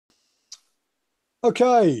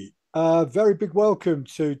Okay, very big welcome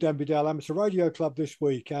to Denby Dale Amateur Radio Club this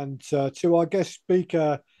week, and to our guest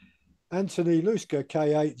speaker, Anthony Luscre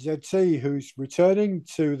K8ZT, who's returning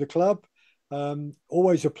to the club.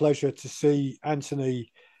 Always a pleasure to see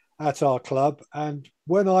Anthony at our club. And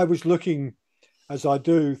when I was looking, as I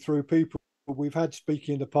do, through people we've had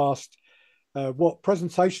speaking in the past, what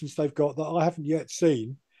presentations they've got that I haven't yet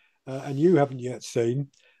seen, and you haven't yet seen,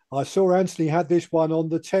 I saw Anthony had this one on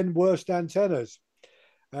the 10 worst antennas.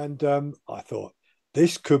 And I thought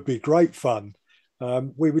this could be great fun.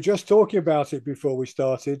 We were just talking about it before we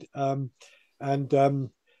started, and I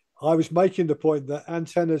was making the point that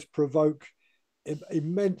antennas provoke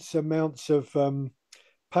immense amounts of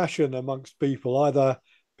passion amongst people. Either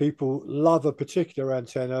people love a particular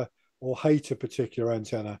antenna or hate a particular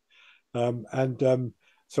antenna, and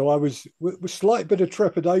so I was with slight bit of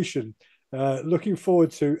trepidation, looking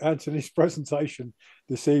forward to Anthony's presentation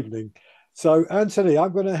this evening. So, Anthony,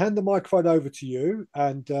 I'm going to hand the microphone over to you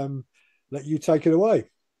and let you take it away.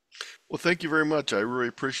 Well, thank you very much. I really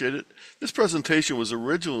appreciate it. This presentation was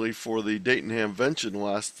originally for the Dayton Hamvention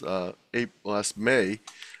last May.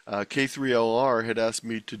 K3LR had asked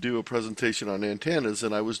me to do a presentation on antennas,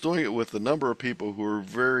 and I was doing it with a number of people who are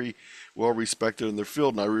very well respected in their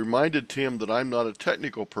field. And I reminded Tim that I'm not a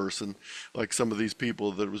technical person like some of these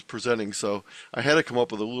people that was presenting, so I had to come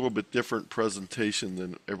up with a little bit different presentation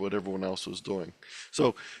than what everyone else was doing.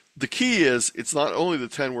 So the key is it's not only the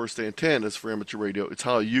 10 worst antennas for amateur radio, it's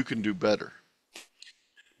how you can do better.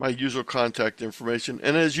 My usual contact information,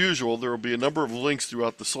 and as usual, there will be a number of links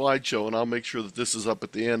throughout the slideshow, and I'll make sure that this is up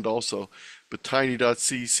at the end also, but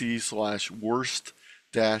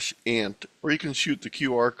tiny.cc/worst-ant, or you can shoot the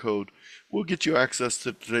QR code. We'll get you access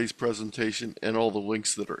to today's presentation and all the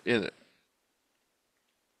links that are in it.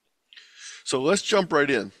 So let's jump right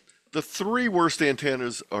in. The three worst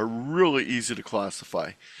antennas are really easy to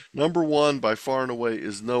classify. Number one, by far and away,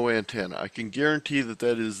 is no antenna. I can guarantee that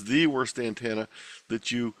that is the worst antenna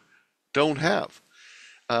that you don't have.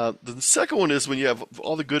 The second one is when you have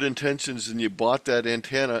all the good intentions and you bought that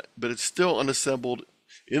antenna, but it's still unassembled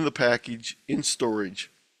in the package, in storage.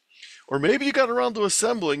 Or maybe you got around to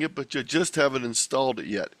assembling it, but you just haven't installed it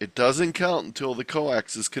yet. It doesn't count until the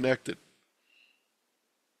coax is connected.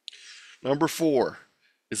 Number four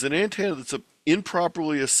is an antenna that's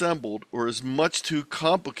improperly assembled or is much too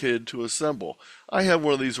complicated to assemble. I have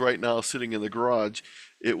one of these right now sitting in the garage.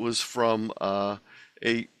 It was from a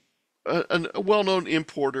well-known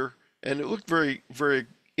importer, and it looked very, very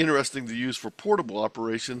interesting to use for portable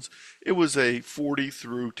operations. It was a 40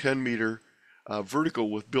 through 10 meter vertical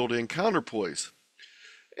with built-in counterpoise.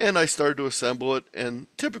 And I started to assemble it, and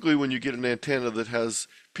typically when you get an antenna that has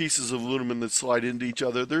pieces of aluminum that slide into each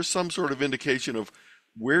other, there's some sort of indication of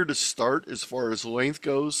where to start as far as length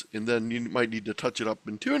goes, and then you might need to touch it up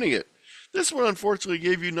in tuning it. This one unfortunately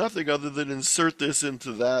gave you nothing other than insert this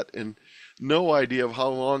into that and no idea of how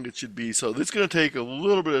long it should be. So this is going to take a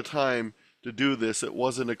little bit of time to do this. It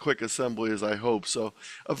wasn't a quick assembly as I hoped. So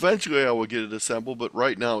eventually I will get it assembled, but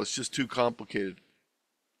right now it's just too complicated.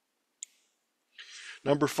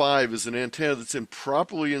 Number five is an antenna that's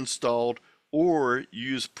improperly installed or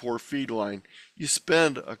use poor feed line. You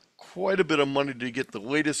spend quite a bit of money to get the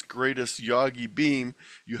latest, greatest Yagi beam.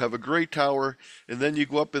 You have a great tower, and then you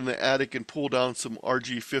go up in the attic and pull down some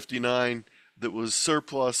RG59 that was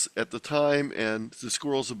surplus at the time, and the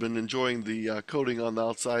squirrels have been enjoying the coating on the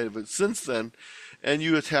outside of it since then, and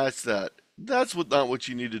you attach that. That's not what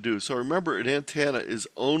you need to do. So remember, an antenna is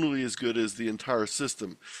only as good as the entire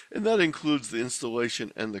system, and that includes the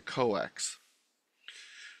installation and the coax.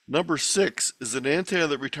 Number six is an antenna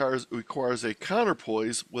that requires a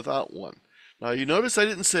counterpoise without one. Now you notice I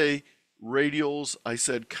didn't say radials, I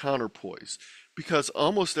said counterpoise, because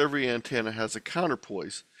almost every antenna has a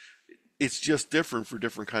counterpoise. It's just different for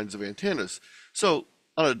different kinds of antennas. So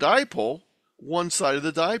on a dipole, one side of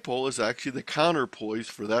the dipole is actually the counterpoise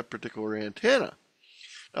for that particular antenna.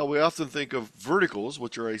 Now we often think of verticals,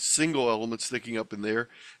 which are a single element sticking up in there,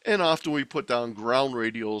 and often we put down ground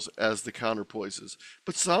radials as the counterpoises.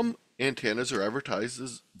 But some antennas are advertised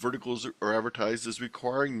as verticals are advertised as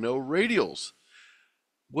requiring no radials.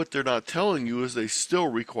 What they're not telling you is they still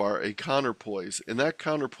require a counterpoise, and that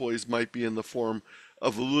counterpoise might be in the form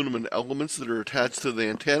of aluminum elements that are attached to the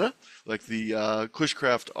antenna, like the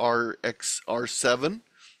Cushcraft RX-R7,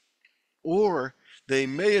 or they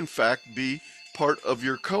may in fact be part of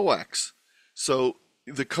your coax. So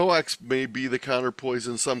the coax may be the counterpoise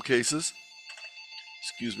in some cases.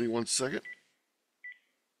 Excuse me one second.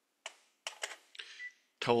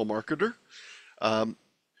 Telemarketer.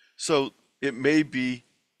 So it may be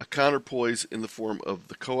a counterpoise in the form of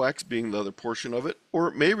the coax being the other portion of it, or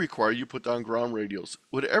it may require you put down ground radios.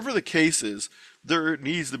 Whatever the case is, there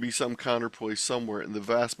needs to be some counterpoise somewhere in the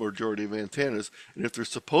vast majority of antennas, and if there's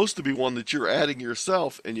supposed to be one that you're adding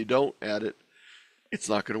yourself and you don't add it, it's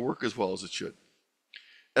not going to work as well as it should.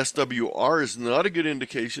 SWR is not a good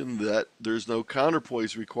indication that there's no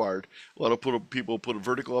counterpoise required. A lot of people put a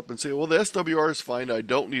vertical up and say, well, the SWR is fine, I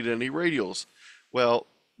don't need any radials. Well,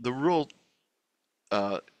 the real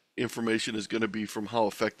information is going to be from how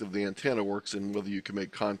effective the antenna works and whether you can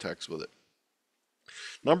make contacts with it.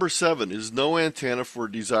 Number 7 is no antenna for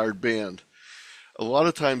a desired band. A lot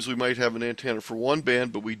of times we might have an antenna for one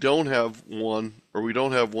band, but we don't have one, or we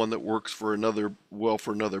don't have one that works for another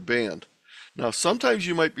band. Now, sometimes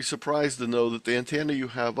you might be surprised to know that the antenna you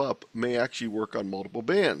have up may actually work on multiple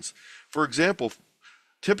bands. For example,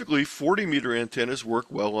 typically 40-meter antennas work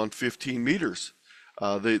well on 15 meters.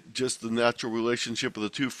 Just the natural relationship of the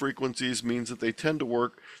two frequencies means that they tend to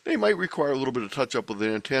work. They might require a little bit of touch up with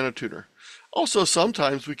an antenna tuner. Also,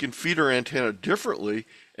 sometimes we can feed our antenna differently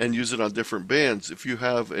and use it on different bands. If you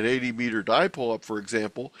have an 80-meter dipole up, for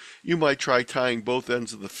example, you might try tying both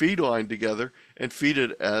ends of the feed line together and feed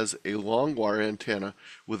it as a long wire antenna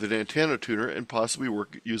with an antenna tuner and possibly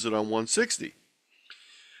use it on 160.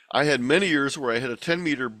 I had many years where I had a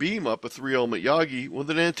 10-meter beam up a 3-element Yagi. With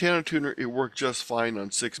an antenna tuner, it worked just fine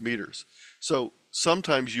on 6 meters. So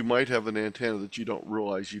sometimes you might have an antenna that you don't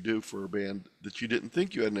realize you do for a band that you didn't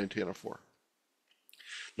think you had an antenna for.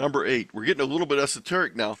 Number 8, we're getting a little bit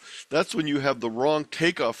esoteric now. That's when you have the wrong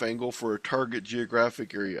takeoff angle for a target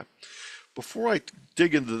geographic area. Before I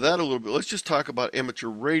dig into that a little bit, let's just talk about amateur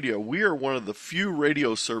radio. We are one of the few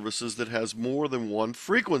radio services that has more than one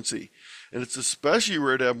frequency. And it's especially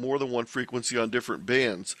rare to have more than one frequency on different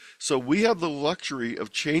bands. So we have the luxury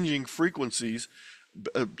of changing frequencies,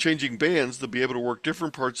 changing bands to be able to work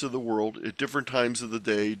different parts of the world at different times of the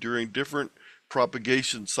day during different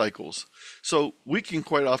propagation cycles. So we can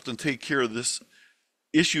quite often take care of this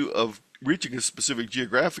issue of reaching a specific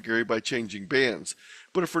geographic area by changing bands.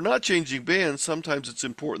 But if we're not changing bands, sometimes it's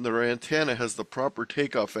important that our antenna has the proper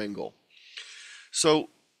takeoff angle. So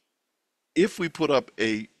if we put up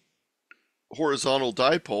a horizontal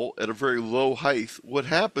dipole at a very low height, what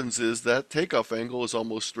happens is that takeoff angle is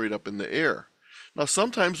almost straight up in the air. Now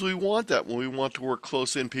sometimes we want that when we want to work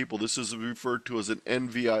close in people. This is referred to as an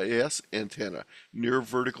NVIS antenna, near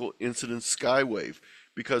vertical incidence skywave,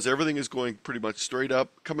 because everything is going pretty much straight up,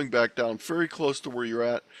 coming back down very close to where you're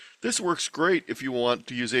at. This works great if you want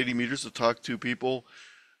to use 80 meters to talk to people,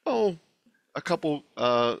 a couple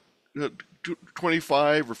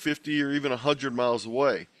 25 or 50 or even 100 miles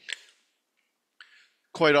away.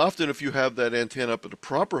 Quite often, if you have that antenna up at a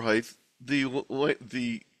proper height,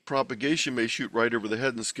 the propagation may shoot right over the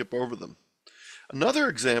head and skip over them. Another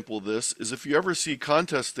example of this is if you ever see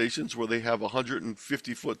contest stations where they have a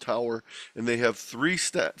 150-foot tower and they have 3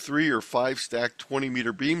 or 5 stacked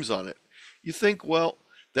 20-meter beams on it. You think, well,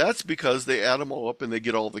 that's because they add them all up and they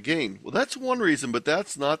get all the gain. Well, that's one reason, but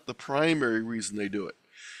that's not the primary reason they do it.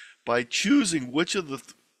 By choosing which of the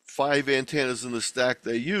 5 antennas in the stack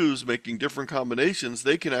they use, making different combinations,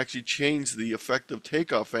 they can actually change the effective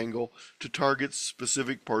takeoff angle to target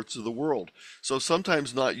specific parts of the world. So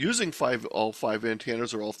sometimes not using all 5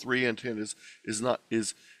 antennas or all 3 antennas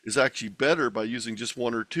is actually better by using just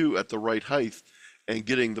 1 or 2 at the right height and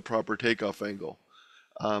getting the proper takeoff angle.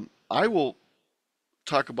 I will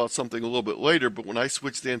talk about something a little bit later, but when I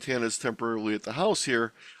switched the antennas temporarily at the house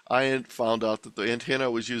here, I found out that the antenna I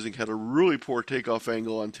was using had a really poor takeoff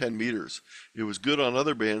angle on 10 meters. It was good on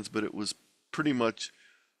other bands, but it was pretty much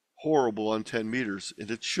horrible on 10 meters, and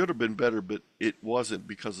it should have been better, but it wasn't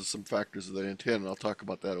because of some factors of the antenna, and I'll talk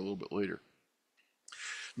about that a little bit later.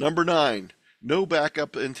 Number 9. No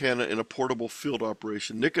backup antenna in a portable field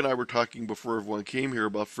operation. Nick and I were talking before everyone came here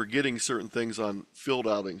about forgetting certain things on field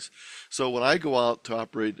outings. So when I go out to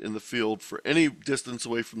operate in the field for any distance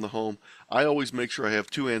away from the home, I always make sure I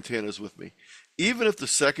have 2 antennas with me. Even if the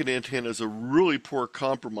second antenna is a really poor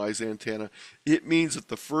compromise antenna, it means that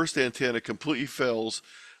the first antenna completely fails.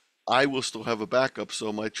 I will still have a backup,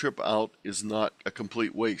 so my trip out is not a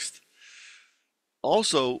complete waste.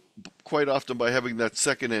 Also, quite often by having that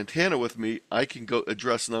second antenna with me, I can go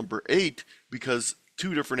address number 8 because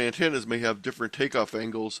 2 different antennas may have different takeoff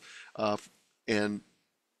angles and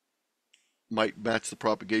might match the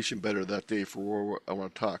propagation better that day for where I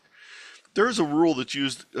want to talk. There's a rule that's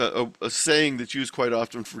used, a saying that's used quite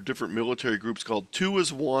often for different military groups called 2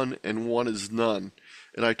 is 1 and 1 is none.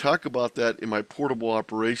 And I talk about that in my portable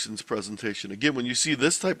operations presentation. Again, when you see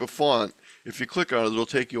this type of font, If you click on it, it'll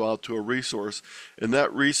take you out to a resource, and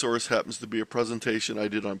that resource happens to be a presentation I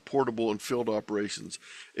did on portable and field operations.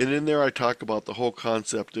 And in there, I talk about the whole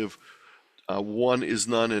concept of one is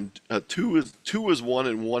none, and two is one,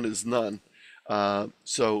 and one is none.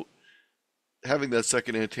 So having that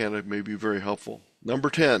second antenna may be very helpful. Number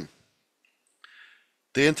 10.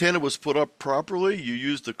 The antenna was put up properly, you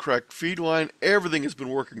used the correct feed line, everything has been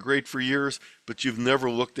working great for years, but you've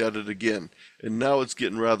never looked at it again. And now it's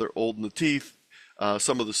getting rather old in the teeth.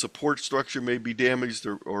 Some of the support structure may be damaged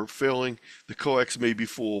or failing. The coax may be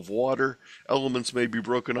full of water. Elements may be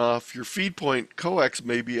broken off. Your feed point coax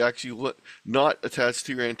may be actually not attached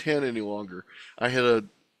to your antenna any longer. I had a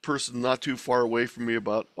person not too far away from me,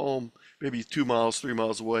 about maybe 2 miles, 3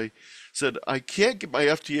 miles away, said, I can't get my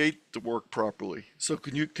FT8 to work properly, so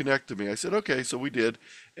can you connect to me? I said, okay, so we did,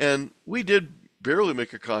 and we did barely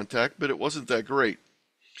make a contact, but it wasn't that great.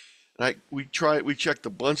 And we checked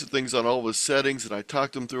a bunch of things on all of his settings, and I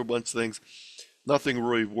talked him through a bunch of things. Nothing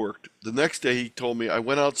really worked. The next day he told me, I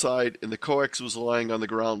went outside and the coax was lying on the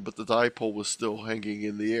ground, but the dipole was still hanging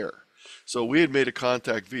in the air. So we had made a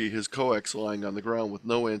contact via his coax lying on the ground with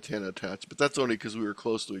no antenna attached, but that's only because we were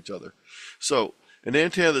close to each other. So an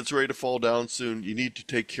antenna that's ready to fall down soon, you need to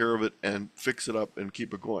take care of it and fix it up and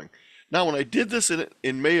keep it going. Now, when I did this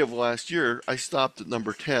in May of last year, I stopped at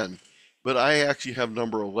number 10, but I actually have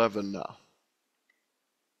number 11 now.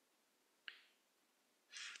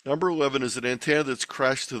 Number 11 is an antenna that's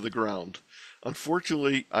crashed to the ground.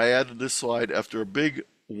 Unfortunately, I added this slide after a big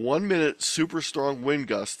 1-minute super strong wind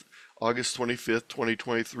gust, August 25th,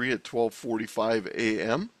 2023 at 12:45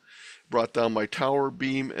 a.m. Brought down my tower,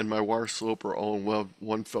 beam, and my wire sloper all in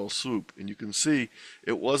one fell swoop. And you can see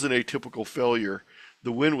it wasn't a typical failure.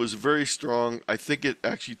 The wind was very strong. I think it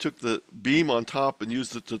actually took the beam on top and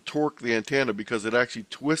used it to torque the antenna because it actually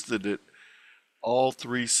twisted it. All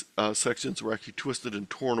three sections were actually twisted and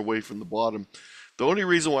torn away from the bottom. The only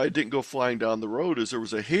reason why I didn't go flying down the road is there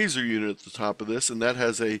was a hazer unit at the top of this, and that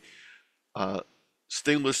has a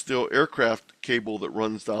stainless steel aircraft cable that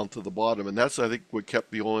runs down to the bottom, and that's, I think, what kept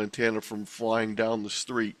the old antenna from flying down the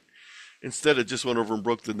street. Instead, it just went over and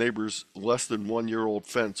broke the neighbor's less than 1-year-old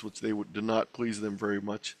fence, which did not please them very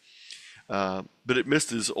much. But it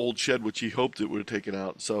missed his old shed, which he hoped it would have taken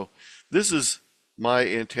out. So this is my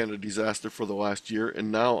antenna disaster for the last year, and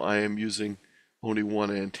now I am using only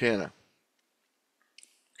one antenna.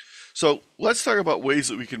 So let's talk about ways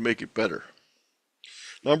that we can make it better.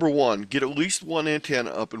 Number 1, get at least one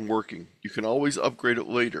antenna up and working. You can always upgrade it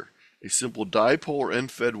later. A simple dipole or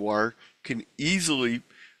end-fed wire can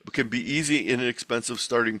be easy and inexpensive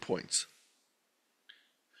starting points.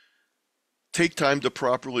 Take time to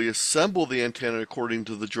properly assemble the antenna according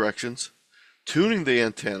to the directions. Tuning the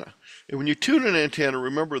antenna. And when you tune an antenna,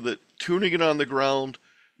 remember that tuning it on the ground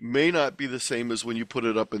may not be the same as when you put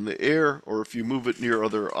it up in the air, or if you move it near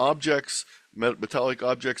other objects. Metallic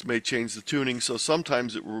objects may change the tuning, so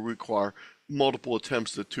sometimes it will require multiple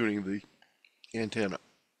attempts at tuning the antenna.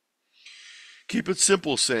 Keep it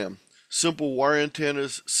simple, Sam. Simple wire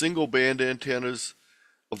antennas, single band antennas,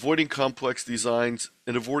 avoiding complex designs,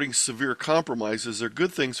 and avoiding severe compromises are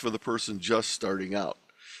good things for the person just starting out.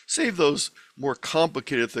 Save those more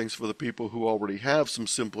complicated things for the people who already have some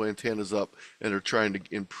simple antennas up and are trying to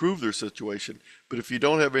improve their situation. But if you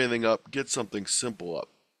don't have anything up, get something simple up.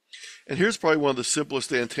 And here's probably one of the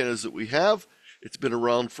simplest antennas that we have. It's been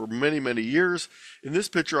around for many, many years. In this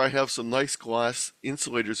picture, I have some nice glass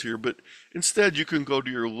insulators here, but instead you can go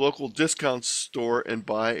to your local discount store and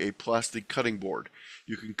buy a plastic cutting board.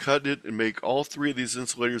 You can cut it and make all three of these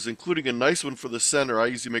insulators, including a nice one for the center. I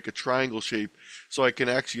usually make a triangle shape so I can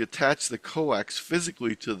actually attach the coax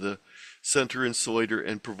physically to the center insulator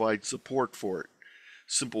and provide support for it.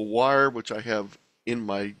 Simple wire, which I have in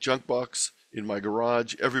my junk box, in my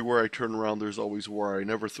garage. Everywhere I turn around, there's always wire. I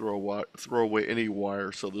never throw away any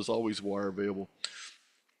wire, so there's always wire available.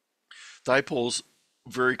 Dipoles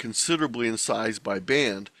vary considerably in size by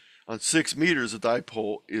band. On 6 meters, a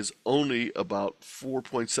dipole is only about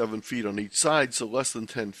 4.7 feet on each side, so less than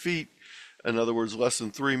 10 feet. In other words, less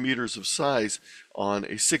than 3 meters of size on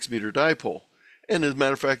a 6-meter dipole. And as a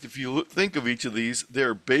matter of fact, if you think of each of these,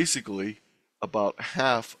 they're basically about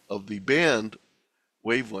half of the band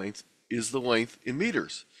wavelength is the length in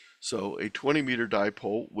meters. So a 20-meter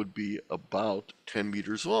dipole would be about 10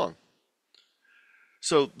 meters long.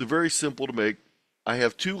 So they're very simple to make. I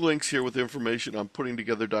have 2 links here with information on putting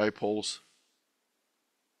together dipoles.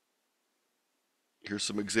 Here's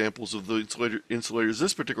some examples of the insulators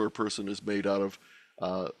this particular person is made out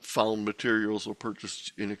of found materials or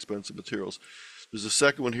purchased inexpensive materials. There's a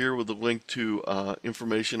second one here with a link to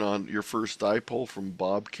information on your first dipole from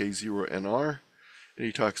Bob K0NR, and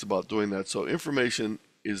he talks about doing that. So information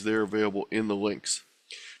is there available in the links.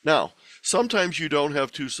 Now, sometimes you don't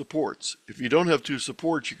have two supports. If you don't have two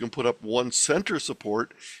supports, you can put up one center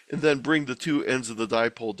support and then bring the two ends of the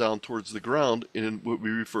dipole down towards the ground in what we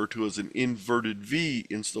refer to as an inverted V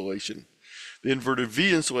installation. The inverted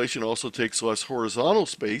V installation also takes less horizontal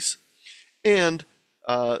space, and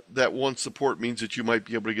that one support means that you might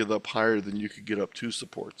be able to get up higher than you could get up two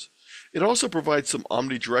supports. It also provides some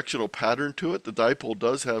omnidirectional pattern to it. The dipole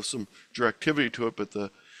does have some directivity to it, but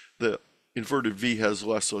the inverted V has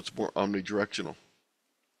less, so it's more omnidirectional.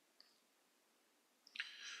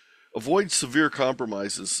 Avoid severe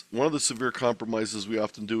compromises. One of the severe compromises we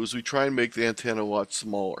often do is we try and make the antenna a lot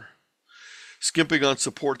smaller. Skimping on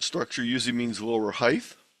support structure usually means lower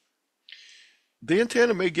height. The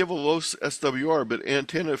antenna may give a low SWR, but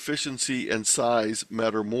antenna efficiency and size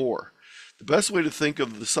matter more. The best way to think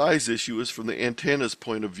of the size issue is from the antenna's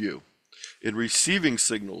point of view. In receiving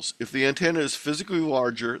signals, if the antenna is physically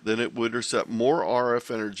larger, then it will intercept more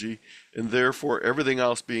RF energy, and therefore everything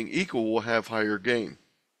else being equal will have higher gain.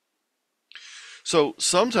 So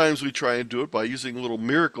sometimes we try and do it by using little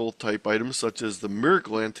miracle type items such as the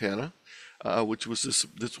miracle antenna, which was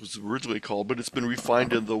this was originally called, but it's been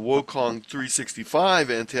refined in the Wacom 365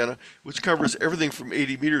 antenna, which covers everything from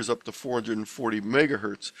 80 meters up to 440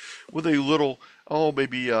 megahertz, with a little,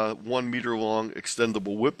 maybe 1 meter long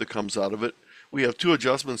extendable whip that comes out of it. We have two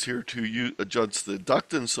adjustments here to adjust the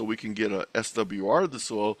ductance so we can get a SWR this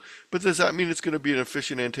low, but does that mean it's going to be an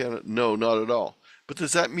efficient antenna? No, not at all. But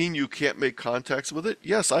does that mean you can't make contacts with it?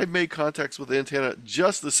 Yes, I've made contacts with the antenna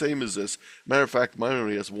just the same as this. Matter of fact, mine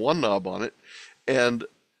only has one knob on it, and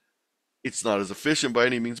it's not as efficient by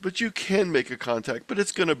any means, but you can make a contact, but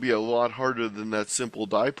it's going to be a lot harder than that simple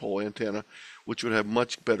dipole antenna, which would have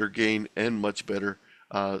much better gain and much better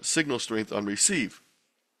signal strength on receive.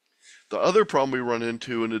 The other problem we run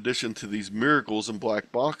into, in addition to these miracles and black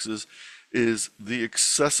boxes, is the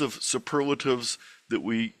excessive superlatives that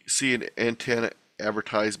we see in antenna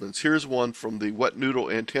advertisements. Here's one from the Wet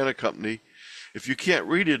Noodle Antenna Company. If you can't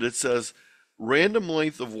read it, it says, random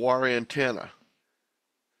length of wire antenna.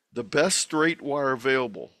 The best straight wire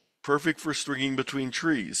available. Perfect for stringing between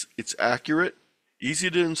trees. It's accurate,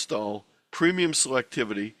 easy to install, premium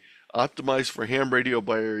selectivity, optimized for ham radio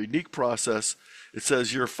by a unique process. It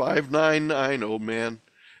says you're 599, old man,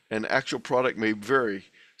 and actual product may vary.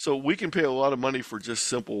 So we can pay a lot of money for just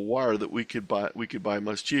simple wire that we could buy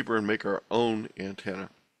much cheaper and make our own antenna.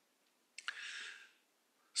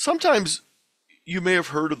 Sometimes you may have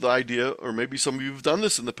heard of the idea, or maybe some of you have done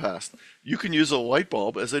this in the past. You can use a light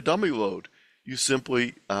bulb as a dummy load. You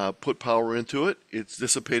simply put power into it. It's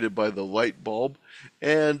dissipated by the light bulb,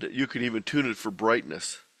 and you can even tune it for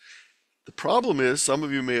brightness. The problem is some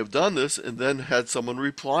of you may have done this and then had someone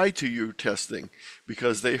reply to your testing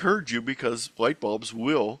because they heard you, because light bulbs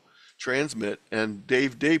will transmit, and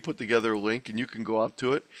Dave Day put together a link and you can go out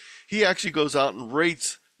to it. He actually goes out and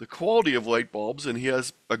rates the quality of light bulbs, and he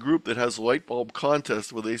has a group that has light bulb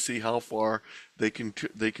contests where they see how far they can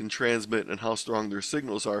transmit and how strong their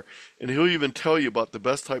signals are, and he'll even tell you about the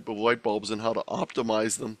best type of light bulbs and how to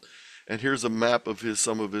optimize them. And here's a map of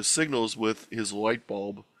some of his signals with his light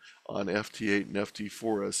bulb on FT8 and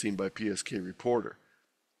FT4 as seen by PSK Reporter.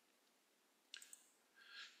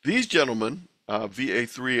 These gentlemen,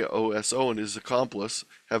 VA3OSO and his accomplice,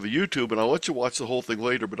 have a YouTube, and I'll let you watch the whole thing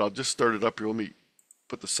later, but I'll just start it up here. Let me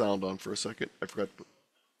put the sound on for a second. I forgot to put...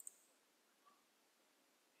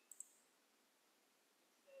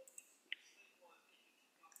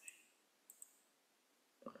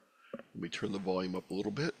 Let me turn the volume up a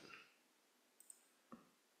little bit.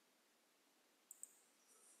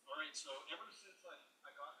 So ever since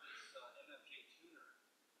I got this MFK tuner,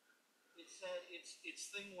 it said its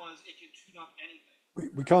thing was it can tune up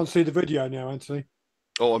anything. We can't see the video now, Anthony.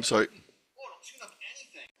 Oh, I'm sorry. Oh, it'll tune up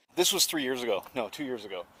anything. This was 3 years ago. No, 2 years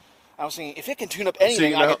ago. I was thinking, if it can tune up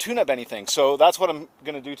anything, I can tune up anything. So that's what I'm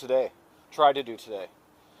going to do today. Try to do today.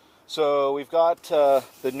 So we've got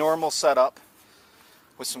the normal setup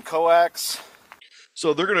with some coax.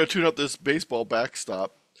 So they're going to tune up this baseball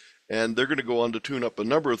backstop, and they're going to go on to tune up a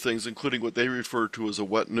number of things, including what they refer to as a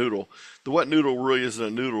wet noodle. The wet noodle really isn't a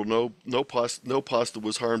noodle. No pasta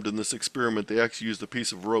was harmed in this experiment. They actually used a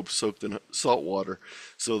piece of rope soaked in salt water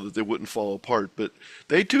so that they wouldn't fall apart. But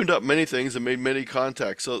they tuned up many things and made many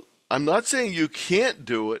contacts. So I'm not saying you can't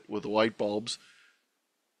do it with light bulbs,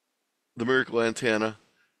 the miracle antenna,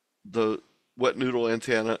 the wet noodle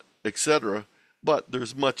antenna, etc. But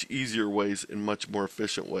there's much easier ways and much more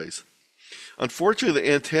efficient ways. Unfortunately,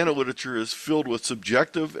 the antenna literature is filled with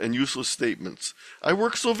subjective and useless statements. I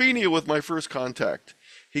worked Slovenia with my first contact.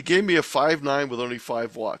 He gave me a 5.9 with only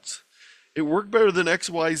 5 watts. It worked better than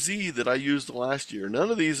XYZ that I used last year.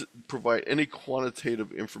 None of these provide any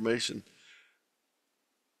quantitative information.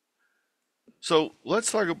 So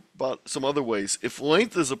let's talk about some other ways. If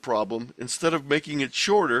length is a problem, instead of making it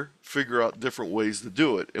shorter, figure out different ways to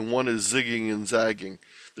do it. And one is zigging and zagging.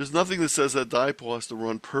 There's nothing that says that dipole has to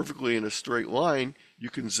run perfectly in a straight line.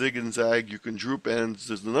 You can zig and zag, you can droop ends,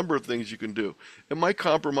 there's a number of things you can do. It might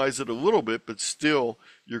compromise it a little bit, but still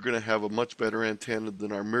you're going to have a much better antenna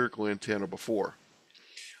than our miracle antenna before.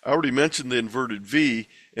 I already mentioned the inverted V,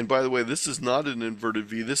 and by the way, this is not an inverted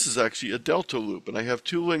V, this is actually a delta loop, and I have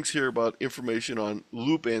 2 links here about information on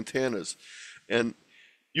loop antennas. And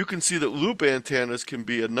you can see that loop antennas can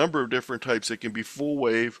be a number of different types. They can be full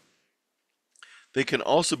wave. They can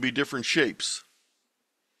also be different shapes.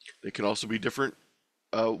 They can also be different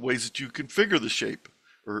ways that you configure the shape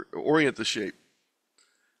or orient the shape.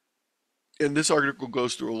 And this article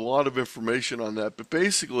goes through a lot of information on that, but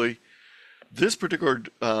basically, this particular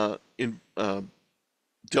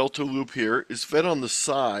delta loop here is fed on the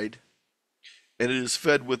side, and it is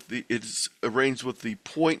fed with it's arranged with the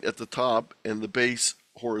point at the top and the base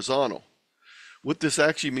horizontal. What this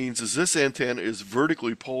actually means is this antenna is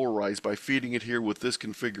vertically polarized by feeding it here with this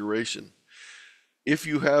configuration. If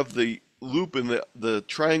you have the loop in the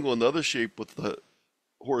triangle and the other shape with the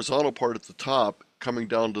horizontal part at the top coming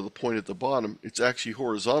down to the point at the bottom, it's actually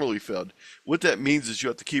horizontally fed. What that means is you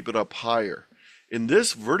have to keep it up higher. In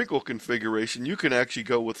this vertical configuration, you can actually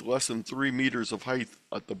go with less than 3 meters of height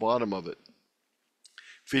at the bottom of it.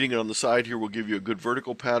 Feeding it on the side here will give you a good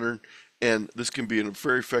vertical pattern, and this can be a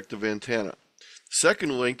very effective antenna. The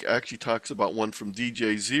second link actually talks about one from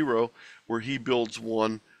DJ0, where he builds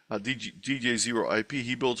one, DJ0IP,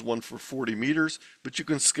 he builds one for 40 meters, but you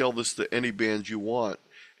can scale this to any band you want.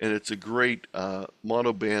 And it's a great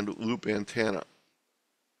monoband loop antenna.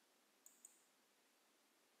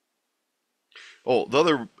 Oh, the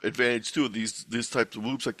other advantage too of these types of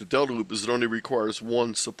loops like the delta loop is it only requires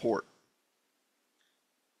one support.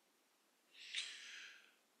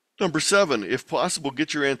 Number 7, if possible,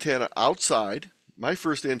 get your antenna outside. My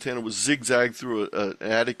first antenna was zigzagged through an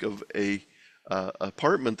attic of a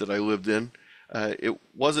apartment that I lived in. It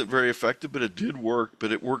wasn't very effective, but it did work,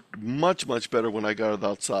 but it worked much, much better when I got it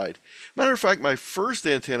outside. Matter of fact, my first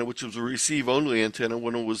antenna, which was a receive-only antenna,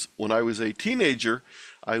 when I was a teenager,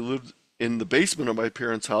 I lived in the basement of my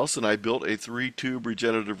parents' house, and I built a 3-tube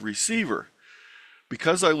regenerative receiver.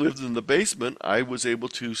 Because I lived in the basement, I was able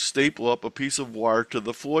to staple up a piece of wire to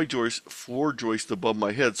the floor joist above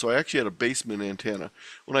my head, so I actually had a basement antenna.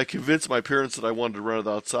 When I convinced my parents that I wanted to run it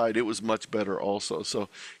outside, it was much better also. So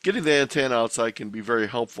getting the antenna outside can be very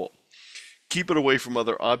helpful. Keep it away from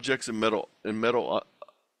other objects and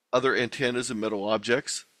other antennas and metal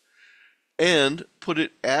objects, and put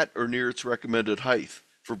it at or near its recommended height.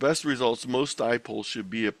 For best results, most dipoles should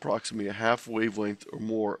be approximately a half wavelength or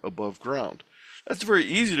more above ground. That's very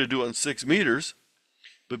easy to do on 6 meters,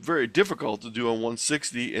 but very difficult to do on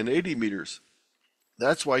 160 and 80 meters.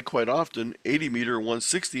 That's why quite often 80 meter and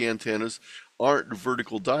 160 antennas aren't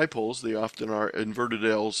vertical dipoles. They often are inverted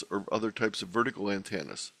Ls or other types of vertical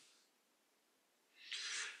antennas.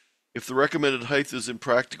 If the recommended height is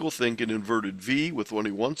impractical, think an inverted V with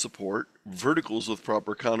only one support, verticals with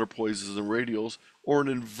proper counterpoises and radials, or an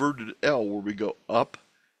inverted L where we go up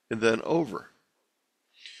and then over.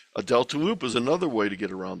 A delta loop is another way to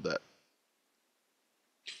get around that.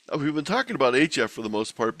 Now, we've been talking about HF for the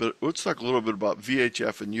most part, but let's talk a little bit about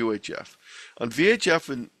VHF and UHF. On VHF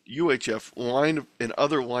and UHF line and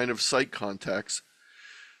other line of sight contacts,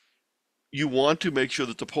 you want to make sure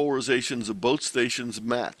that the polarizations of both stations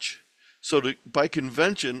match. So by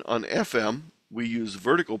convention on FM, we use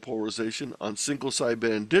vertical polarization. On single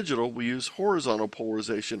sideband digital, we use horizontal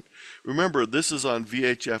polarization. Remember, this is on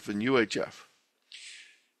VHF and UHF.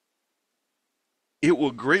 It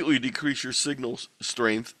will greatly decrease your signal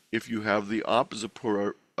strength if you have the opposite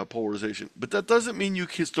polarization. But that doesn't mean you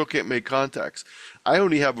still can't make contacts. I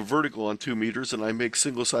only have a vertical on 2 meters, and I make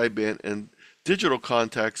single sideband and digital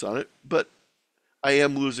contacts on it, but I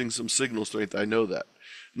am losing some signal strength. I know that.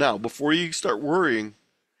 Now, before you start worrying,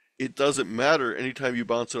 it doesn't matter anytime you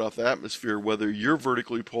bounce it off the atmosphere whether you're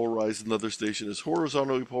vertically polarized and the other station is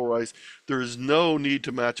horizontally polarized. There is no need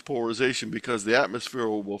to match polarization because the atmosphere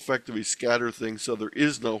will effectively scatter things, so there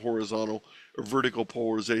is no horizontal or vertical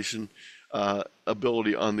polarization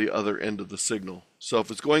ability on the other end of the signal. So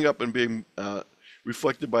if it's going up and being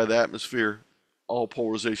reflected by the atmosphere, all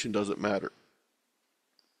polarization doesn't matter.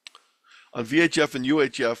 On VHF and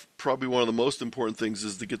UHF, probably one of the most important things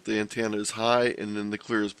is to get the antenna as high and in the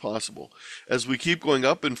clear as possible. As we keep going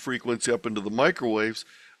up in frequency, up into the microwaves,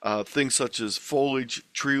 things such as foliage,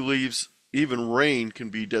 tree leaves, even rain can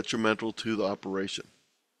be detrimental to the operation.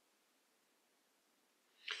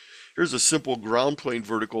 Here's a simple ground plane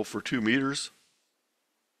vertical for 2 meters.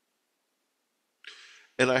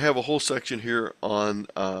 And I have a whole section here on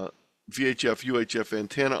VHF, UHF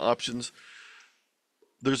antenna options.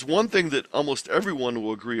 There's one thing that almost everyone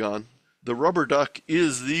will agree on. The rubber duck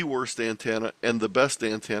is the worst antenna and the best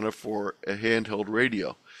antenna for a handheld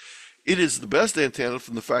radio. It is the best antenna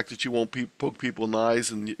from the fact that you won't poke people in the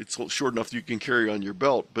eyes and it's short enough that you can carry on your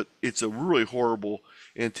belt, but it's a really horrible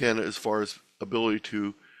antenna as far as ability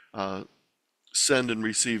to send and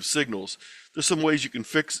receive signals. There's some ways you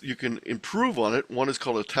can improve on it. One is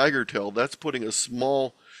called a tiger tail. That's putting a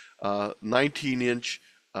small 19-inch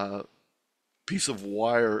piece of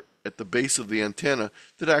wire at the base of the antenna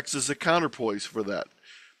that acts as a counterpoise for that.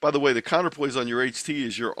 By the way, the counterpoise on your HT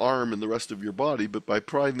is your arm and the rest of your body, but by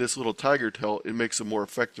prying this little tiger tail, it makes a more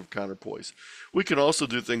effective counterpoise. We can also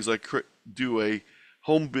do things like do a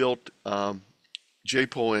home-built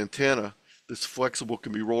J-pole antenna that's flexible,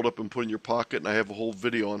 can be rolled up and put in your pocket, and I have a whole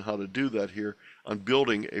video on how to do that here on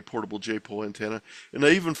building a portable J-pole antenna. And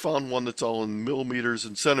I even found one that's all in millimeters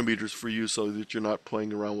and centimeters for you so that you're not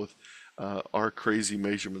playing around with our crazy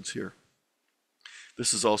measurements here.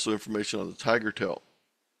 This is also information on the tiger tail.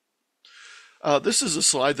 This is a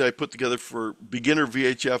slide that I put together for beginner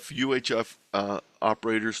VHF, UHF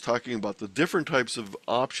operators, talking about the different types of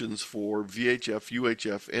options for VHF,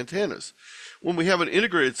 UHF antennas. When we have an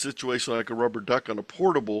integrated situation like a rubber duck on a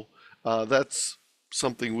portable, that's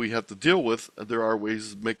something we have to deal with. There are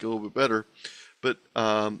ways to make it a little bit better, but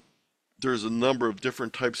there's a number of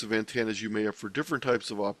different types of antennas you may have for different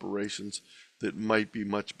types of operations that might be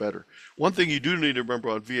much better. One thing you do need to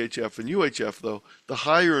remember on VHF and UHF though, the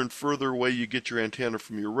higher and further away you get your antenna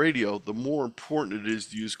from your radio, the more important it is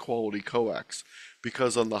to use quality coax.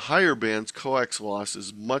 Because on the higher bands, coax loss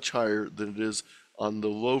is much higher than it is on the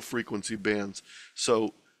low frequency bands.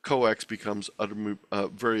 So coax becomes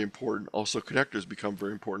very important. Also connectors become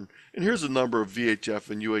very important. And here's a number of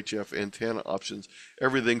VHF and UHF antenna options.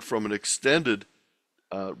 Everything from an extended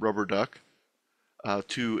rubber duck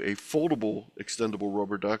to a foldable extendable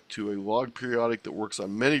rubber duck, to a log periodic that works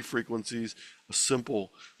on many frequencies, a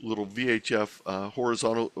simple little VHF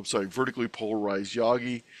vertically polarized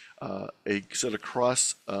Yagi, a set of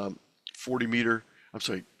cross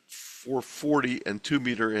 440 and 2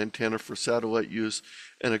 meter antenna for satellite use,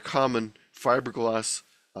 and a common fiberglass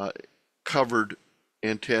covered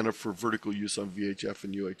antenna for vertical use on VHF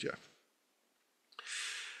and UHF.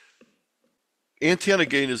 Antenna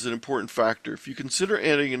gain is an important factor. If you consider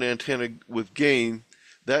adding an antenna with gain,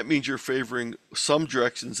 that means you're favoring some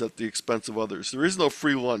directions at the expense of others. There is no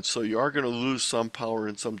free lunch, so you are going to lose some power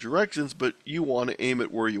in some directions, but you want to aim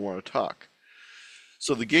it where you want to talk.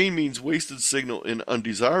 So the gain means wasted signal in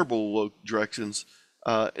undesirable directions,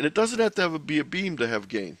 and it doesn't have to be a beam to have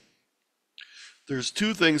gain. There's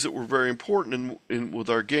two things that were very important with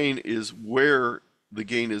our gain is where the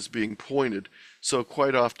gain is being pointed. So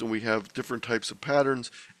quite often we have different types of patterns,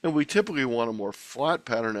 and we typically want a more flat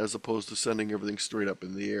pattern as opposed to sending everything straight up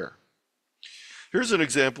in the air. Here's an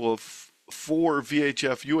example of 4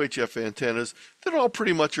 VHF, UHF antennas that all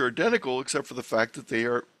pretty much are identical except for the fact that they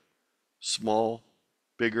are small,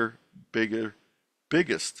 bigger, bigger,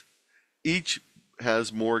 biggest. Each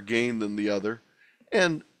has more gain than the other,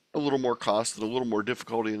 and a little more cost and a little more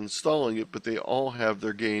difficulty in installing it, but they all have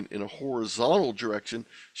their gain in a horizontal direction,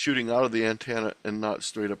 shooting out of the antenna and not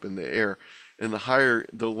straight up in the air. And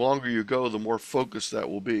the longer you go, the more focused that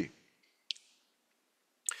will be.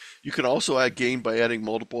 You can also add gain by adding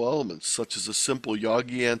multiple elements, such as a simple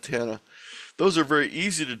Yagi antenna. Those are very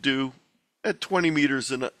easy to do at 20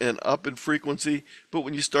 meters and up in frequency, but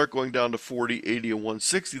when you start going down to 40, 80, and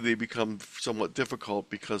 160, they become somewhat difficult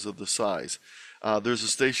because of the size. There's a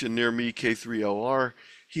station near me, K3LR.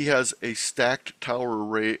 He has a stacked tower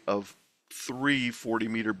array of 3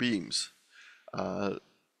 40-meter beams.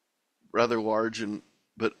 Rather large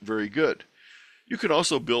but very good. You can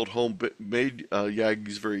also build home-made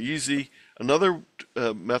Yagis very easy. Another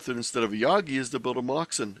method instead of a Yagi is to build a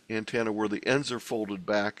Moxon antenna where the ends are folded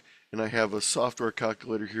back, and I have a software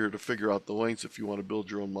calculator here to figure out the lengths if you want to build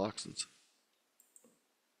your own Moxons.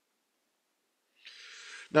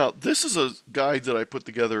 Now, this is a guide that I put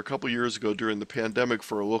together a couple years ago during the pandemic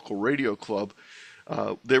for a local radio club.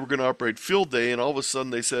 They were going to operate field day, and all of a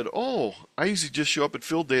sudden they said, "Oh, I usually just show up at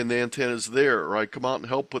field day and the antenna's there, or I come out and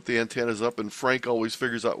help put the antennas up, and Frank always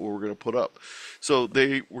figures out what we're going to put up." So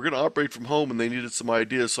they were going to operate from home, and they needed some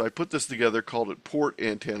ideas. So I put this together, called it Port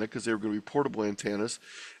Antenna, because they were going to be portable antennas,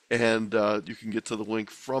 and you can get to the link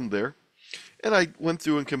from there. And I went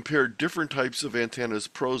through and compared different types of antennas,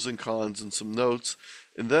 pros and cons, and some notes.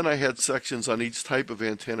 And then I had sections on each type of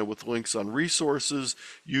antenna with links on resources,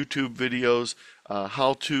 YouTube videos,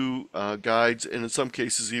 how-to guides, and in some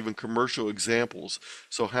cases even commercial examples.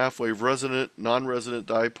 So half-wave resonant, non-resonant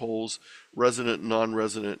dipoles, resonant,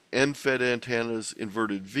 non-resonant, end-fed antennas,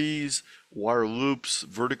 inverted Vs, wire loops,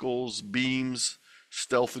 verticals, beams,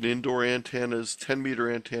 stealth and indoor antennas,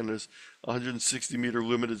 10-meter antennas, 160-meter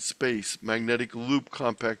limited space, magnetic loop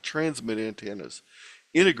compact transmit antennas,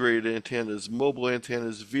 integrated antennas, mobile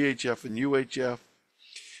antennas, VHF and UHF,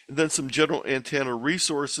 and then some general antenna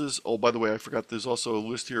resources. Oh, by the way, I forgot there's also a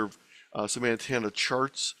list here of some antenna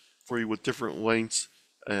charts for you with different lengths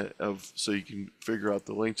so you can figure out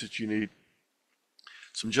the lengths that you need.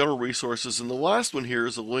 Some general resources, and the last one here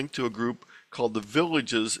is a link to a group called the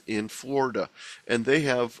Villages in Florida, and they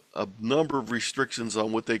have a number of restrictions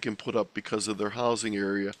on what they can put up because of their housing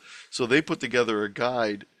area. So they put together a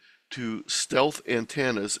guide to stealth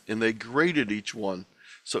antennas, and they graded each one.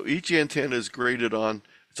 So each antenna is graded on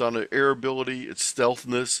its airability, its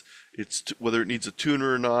stealthness, whether it needs a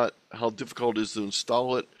tuner or not, how difficult it is to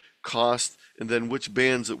install it, cost, and then which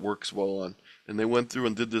bands it works well on. And they went through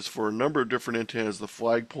and did this for a number of different antennas: the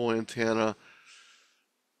flagpole antenna,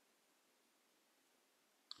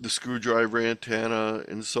 the screwdriver antenna,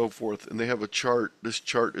 and so forth. And they have a chart. This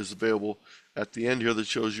chart is available at the end here that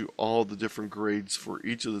shows you all the different grades for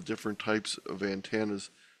each of the different types of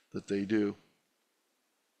antennas that they do.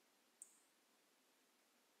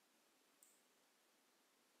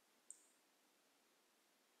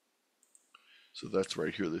 So that's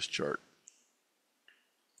right here, this chart.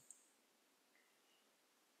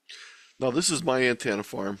 Now this is my antenna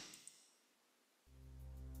farm.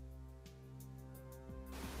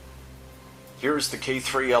 Here is the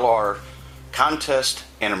K3LR Contest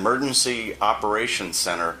and Emergency Operations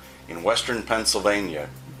Center in western Pennsylvania,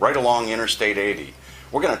 right along Interstate 80.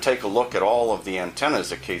 We're going to take a look at all of the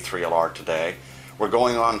antennas at K3LR today. We're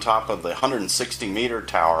going on top of the 160-meter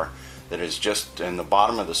tower that is just in the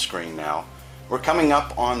bottom of the screen now. We're coming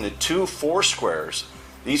up on the two foursquares.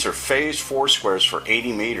 These are phased foursquares for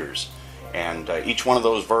 80 meters, and each one of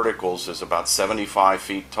those verticals is about 75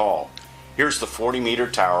 feet tall. Here's the 40-meter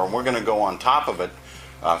tower, and we're going to go on top of it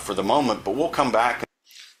for the moment, but we'll come back.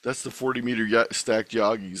 That's the 40-meter stacked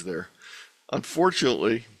Yagis there.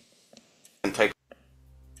 Unfortunately, And take.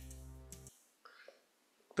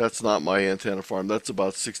 That's not my antenna farm. That's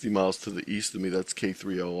about 60 miles to the east of me. That's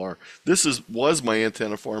K3LR. This was my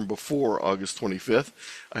antenna farm before August 25th.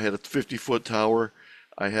 I had a 50-foot tower.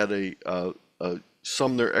 I had a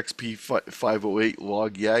Sumner XP508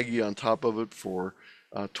 log Yagi on top of it for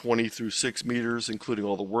 20 through 6 meters, including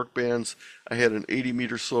all the work bands. I had an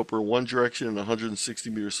 80-meter sloper in one direction and a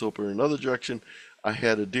 160-meter sloper in another direction. I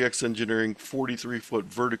had a DX Engineering 43-foot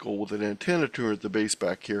vertical with an antenna tuner at the base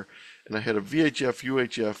back here, and I had a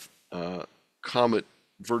VHF UHF Comet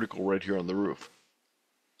vertical right here on the roof.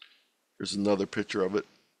 There's another picture of it.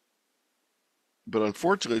 But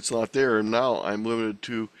unfortunately, it's not there, and now I'm limited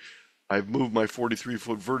to, I've moved my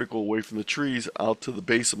 43-foot vertical away from the trees out to the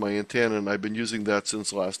base of my antenna, and I've been using that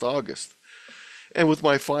since last August. And with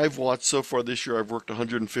my 5 watts so far this year, I've worked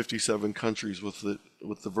 157 countries with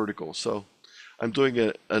the vertical. So I'm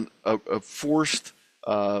doing a forced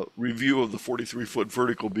review of the 43-foot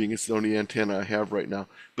vertical, being it's the only antenna I have right now.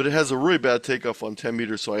 But it has a really bad takeoff on 10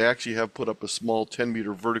 meters, so I actually have put up a small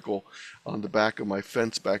 10-meter vertical on the back of my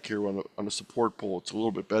fence back here on a support pole. It's a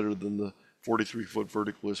little bit better than the 43-foot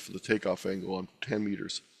vertical is for the takeoff angle on 10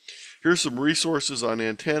 meters. Here's some resources on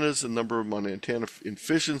antennas, a number of them on antenna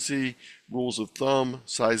efficiency, rules of thumb,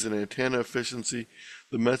 size and antenna efficiency,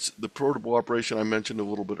 the portable operation I mentioned a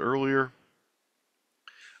little bit earlier.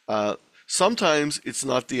 Sometimes it's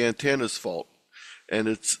not the antenna's fault,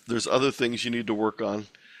 and there's other things you need to work on.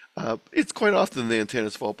 It's quite often the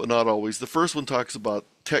antenna's fault, but not always. The first one talks about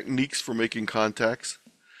techniques for making contacts.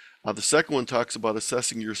 The second one talks about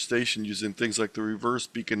assessing your station using things like the reverse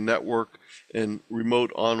beacon network and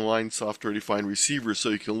remote online software-defined receivers, so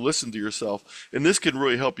you can listen to yourself. And this can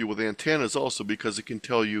really help you with antennas also, because it can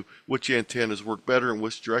tell you which antennas work better and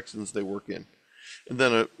which directions they work in. And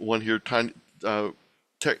then one here, top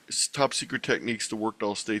secret techniques to work to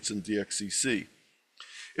all states in DXCC.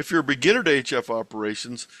 If you're a beginner to HF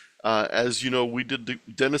operations, As you know,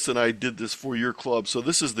 Dennis and I did this for your club, so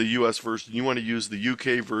this is the US version. You want to use the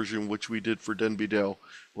UK version, which we did for Denby Dale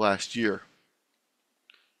last year.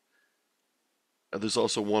 There's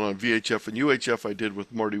also one on VHF and UHF I did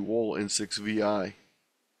with Marty Wohl in 6VI.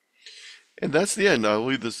 And that's the end. I'll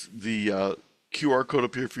leave the QR code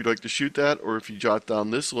up here if you'd like to shoot that, or if you jot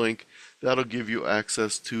down this link, that'll give you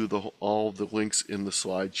access to all the links in the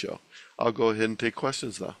slideshow. I'll go ahead and take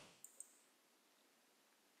questions now.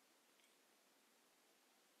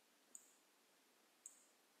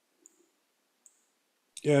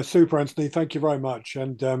 Yeah, super, Anthony. Thank you very much.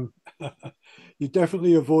 And you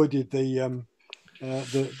definitely avoided the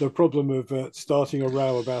problem of starting a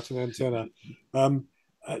row about an antenna.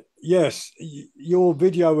 Yes, your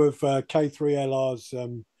video of K3LR's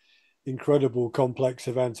incredible complex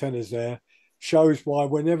of antennas there shows why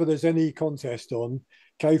whenever there's any contest on,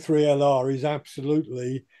 K3LR is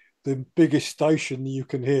absolutely the biggest station you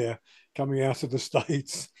can hear coming out of the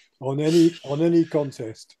States on any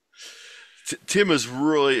contest. Tim is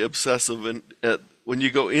really obsessive, and when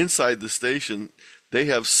you go inside the station, they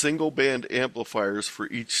have single band amplifiers for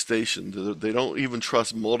each station. They don't even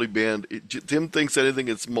trust multi-band. Tim thinks anything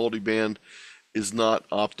that's multi-band is not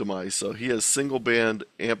optimized. So he has single band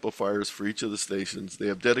amplifiers for each of the stations. They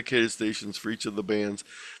have dedicated stations for each of the bands.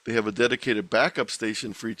 They have a dedicated backup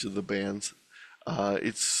station for each of the bands.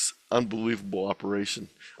 It's unbelievable operation.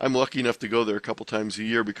 I'm lucky enough to go there a couple times a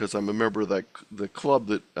year because I'm a member of the club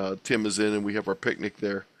that Tim is in, and we have our picnic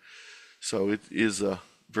there. So it is a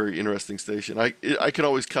very interesting station. I can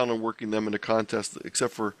always count on working them in a contest,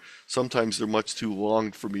 except for sometimes they're much too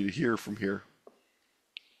long for me to hear from here.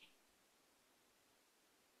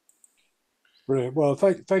 Brilliant. Well,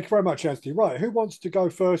 thank you very much, Anthony. Right, who wants to go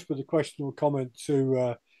first with a question or comment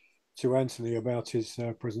to Anthony about his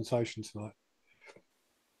presentation tonight?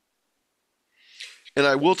 And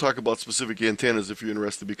I will talk about specific antennas if you're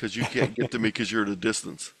interested, because you can't get to me because you're at a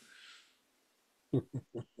distance. Yeah,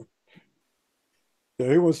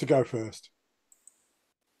 who wants to go first?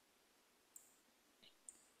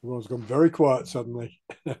 Everyone's gone very quiet suddenly.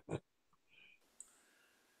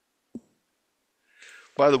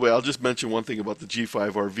 By the way, I'll just mention one thing about the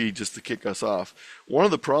G5RV just to kick us off. One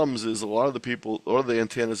of the problems is a lot of the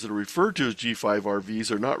antennas that are referred to as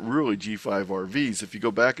G5RVs are not really G5RVs. If you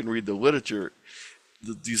go back and read the literature,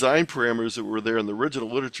 the design parameters that were there in the original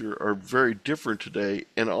literature are very different today,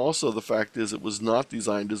 and also the fact is it was not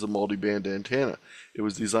designed as a multi-band antenna. It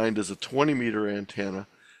was designed as a 20-meter antenna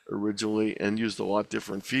originally and used a lot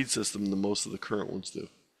different feed system than most of the current ones do.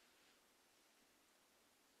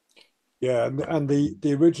 Yeah, and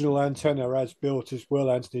the original antenna as built as well,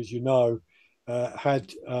 Anthony, as you know,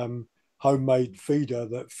 had homemade feeder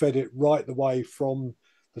that fed it right the way from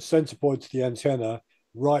the center point of the antenna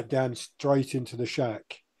right down straight into the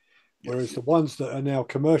shack. Whereas Yes. the ones that are now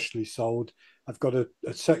commercially sold have got a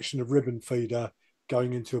section of ribbon feeder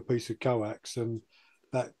going into a piece of coax, and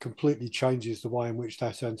that completely changes the way in which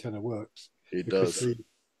that antenna works. It Because does.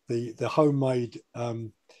 the homemade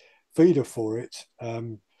feeder for it,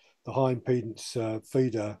 the high impedance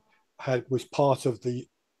feeder, was part of the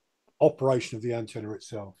operation of the antenna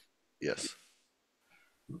itself. Yes.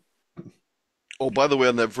 Oh, by the way,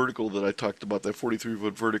 on that vertical that I talked about, that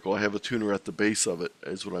 43-foot vertical, I have a tuner at the base of it,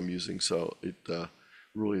 is what I'm using. So it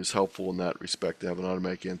really is helpful in that respect to have an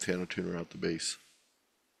automatic antenna tuner at the base.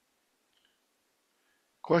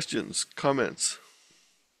 Questions, comments,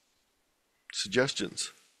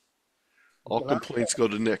 suggestions? All complaints go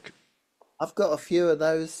to Nick. I've got a few of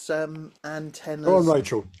those antennas Go on,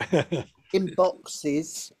 Rachel. in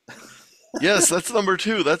boxes. Yes, that's number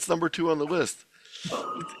two. That's number two on the list.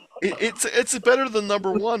 It's better than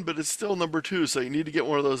number one, but it's still number two. So you need to get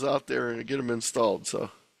one of those out there and get them installed.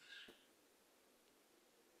 So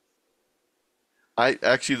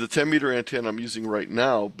actually the 10-meter antenna I'm using right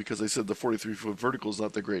now, because I said the 43-foot vertical is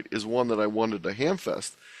not that great, is one that I wanted to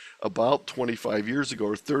Hamfest about 25 years ago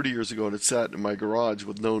or 30 years ago, and it sat in my garage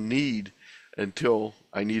with no need until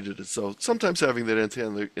I needed it. So sometimes having that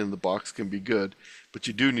antenna in the box can be good, but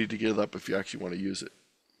you do need to get it up if you actually want to use it.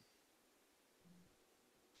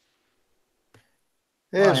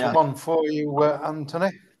 Here's one for you,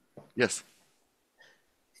 Anthony. Yes.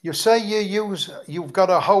 You say you've got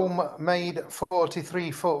a homemade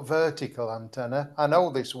 43-foot vertical antenna. I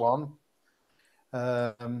know this one,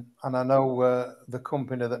 and I know the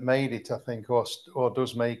company that made it, I think, or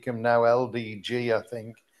does make them now, LDG, I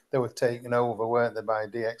think. They were taken over, weren't they, by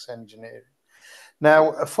DX Engineering. Now,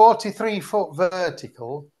 a 43-foot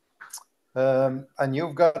vertical, and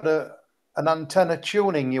you've got an antenna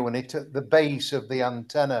tuning unit at the base of the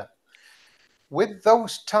antenna. with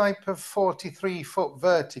those type of 43-foot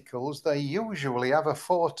verticals, they usually have a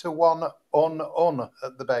 4-to-1 on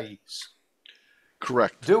at the base.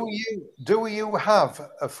 Correct. Do you have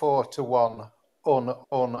a 4-to-1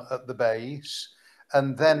 on at the base,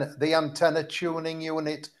 and then the antenna tuning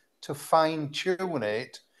unit to fine tune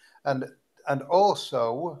it? And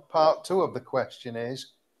also part 2 of the question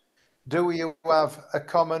is, do you have a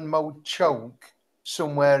common mode choke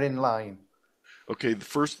somewhere in line? Okay, the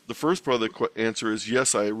first part of the answer is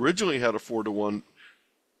yes. I originally had a 4-to-1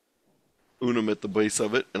 unum at the base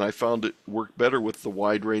of it, and I found it worked better with the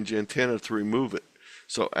wide range antenna to remove it.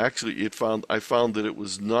 So actually, I found that it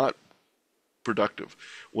was not productive.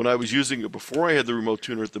 When I was using it before I had the remote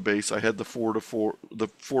tuner at the base, I had the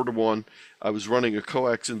 4-to-1. I was running a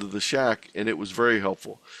coax into the shack, and it was very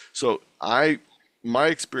helpful. So my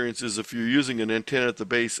experience is if you're using an antenna at the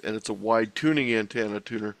base and it's a wide tuning antenna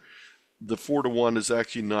tuner, the 4-to-1 is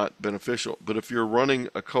actually not beneficial. But if you're running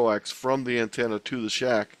a coax from the antenna to the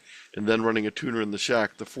shack and then running a tuner in the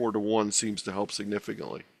shack, the 4-to-1 seems to help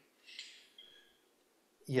significantly.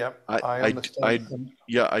 Yep, I understand.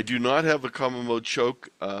 I do not have a common mode choke,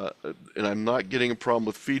 and I'm not getting a problem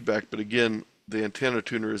with feedback. But again, the antenna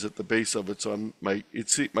tuner is at the base of it, so my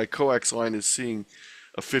coax line is seeing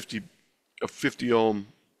a 50 ohm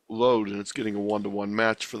load, and it's getting a 1-to-1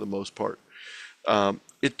 match for the most part.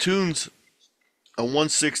 It tunes a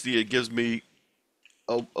 160. It gives me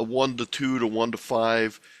a 1-to-2 to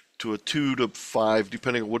 1-to-5 to a 2-to-5,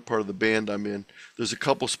 depending on what part of the band I'm in. There's a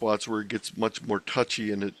couple spots where it gets much more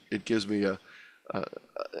touchy, and it gives me a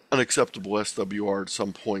unacceptable SWR at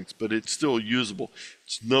some points, but it's still usable.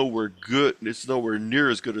 It's nowhere good. It's nowhere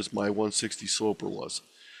near as good as my 160 sloper was.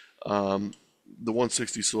 The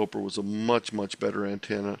 160 sloper was a much better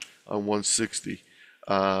antenna on 160.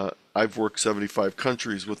 I've worked 75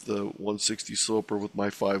 countries with the 160 sloper with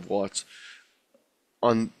my 5 watts.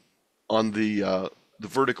 On the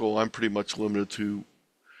vertical, I'm pretty much limited to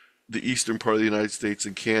the eastern part of the United States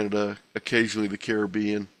and Canada, occasionally the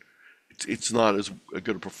Caribbean. It's not as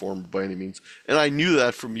good a performer by any means. And I knew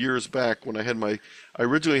that from years back when I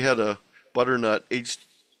originally had a butternut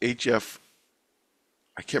HF,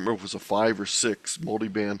 I can't remember if it was a 5 or 6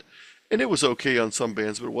 multiband, and it was okay on some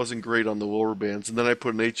bands, but it wasn't great on the lower bands. And then I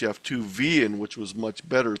put an HF2V in, which was much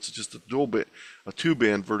better. It's just a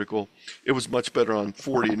 2-band vertical. It was much better on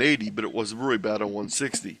 40 and 80, but it was really bad on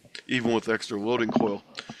 160, even with extra loading coil.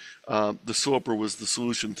 The sloper was the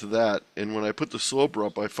solution to that. And when I put the sloper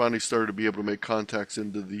up, I finally started to be able to make contacts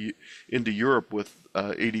into Europe with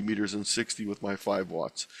 80 meters and 60 with my 5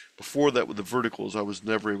 watts. Before that, with the verticals, I was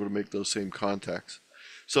never able to make those same contacts.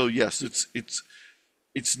 So yes,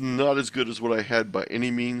 it's not as good as what I had by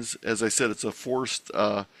any means. As I said, it's a forced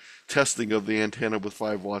testing of the antenna with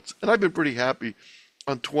 5 watts. And I've been pretty happy.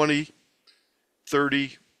 On 20,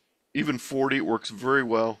 30, even 40, it works very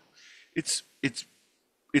well. It's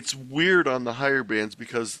weird on the higher bands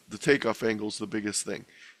because the takeoff angle is the biggest thing.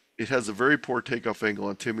 It has a very poor takeoff angle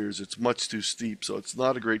on 10 meters. It's much too steep, so it's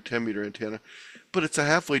not a great 10-meter antenna. But it's a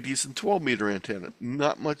halfway decent 12-meter antenna.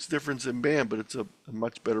 Not much difference in band, but it's a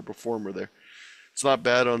much better performer there. It's not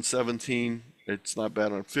bad on 17. It's not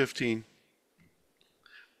bad on 15.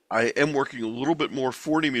 I am working a little bit more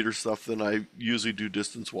 40-meter stuff than I usually do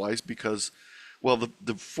distance-wise because, well, the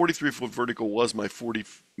 43-foot vertical was my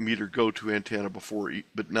 40-meter go-to antenna before,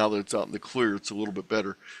 but now that it's out in the clear, it's a little bit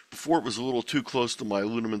better. Before, it was a little too close to my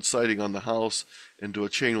aluminum siding on the house and to a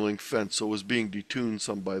chain link fence, so it was being detuned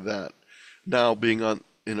some by that. Now, being on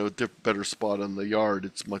a better spot on the yard,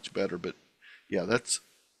 it's much better. But yeah,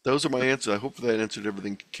 those are my answers. I hope that answered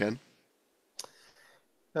everything, Ken.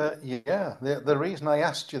 Yeah, the reason I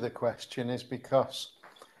asked you the question is because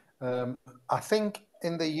I think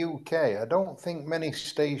in the UK, I don't think many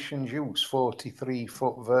stations use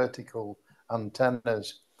 43-foot vertical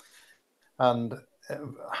antennas. And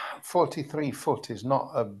 43 foot is not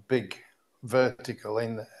a big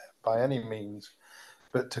vertical by any means,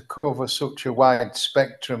 but to cover such a wide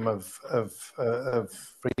spectrum of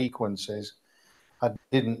frequencies, I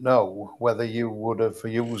didn't know whether you would have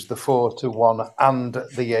used the 4-to-1 and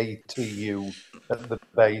the ATU at the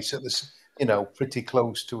base, pretty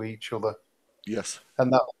close to each other. Yes.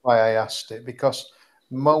 And that's why I asked it, because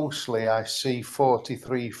mostly I see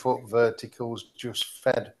 43-foot verticals just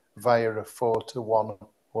fed via a 4-to-1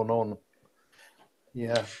 on.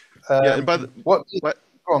 Yeah. Yeah, and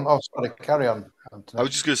Go on. Oh, sorry, carry on, Anthony. I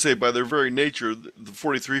was just going to say, by their very nature, the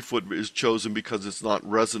 43-foot is chosen because it's not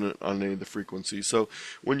resonant on any of the frequencies. So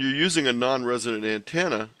when you're using a non-resonant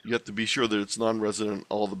antenna, you have to be sure that it's non-resonant on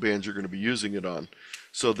all the bands you're going to be using it on.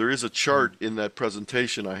 So there is a chart in that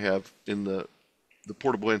presentation I have in the the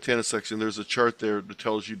portable antenna section, there's a chart there that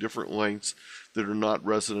tells you different lengths that are not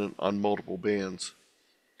resonant on multiple bands.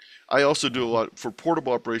 I also do a lot for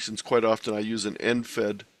portable operations. Quite often I use an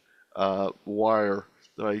end-fed wire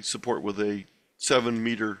that I support with a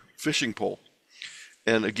 7-meter fishing pole.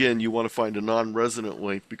 And again, you want to find a non-resonant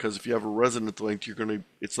length, because if you have a resonant length,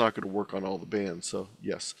 it's not going to work on all the bands. So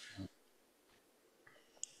yes.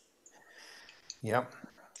 Yeah.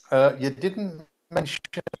 You didn't mention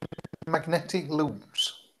magnetic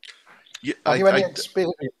loops. Yeah, Have you any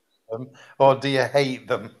experience with them, or do you hate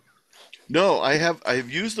them? No, I have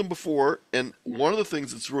used them before, and one of the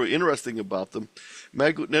things that's really interesting about them,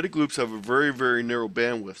 magnetic loops have a very, very narrow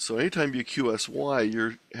bandwidth. So anytime you QSY,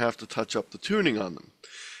 you have to touch up the tuning on them.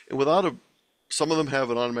 And some of them have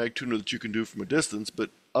an automatic tuner that you can do from a distance,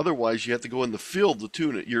 but otherwise you have to go in the field to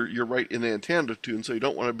tune it. You're right in the antenna to tune, so you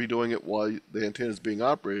don't want to be doing it while the antenna is being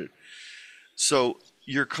operated. So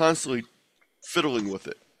you're constantly fiddling with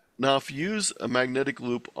it. Now, if you use a magnetic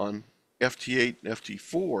loop on FT8 and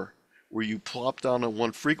FT4, where you plop down on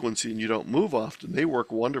one frequency and you don't move often, they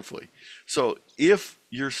work wonderfully. So if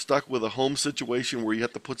you're stuck with a home situation where you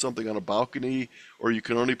have to put something on a balcony, or you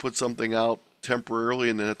can only put something out temporarily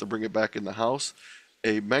and then have to bring it back in the house,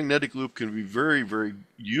 a magnetic loop can be very, very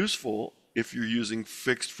useful if you're using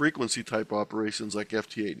fixed frequency type operations like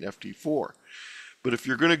FT8 and FT4. But if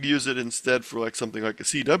you're going to use it instead for like something like a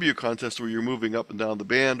CW contest where you're moving up and down the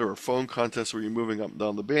band, or a phone contest where you're moving up and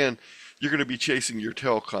down the band, you're going to be chasing your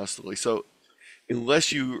tail constantly. So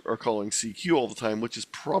unless you are calling CQ all the time, which is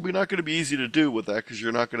probably not going to be easy to do with that because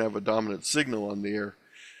you're not going to have a dominant signal on the air,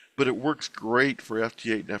 but it works great for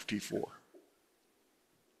FT8 and FT4.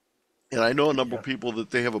 And I know a number of people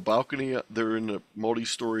that they have a balcony. They're in a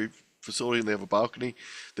multi-story facility and they have a balcony.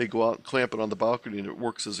 They go out and clamp it on the balcony and it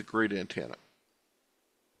works as a great antenna.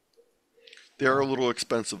 They are a little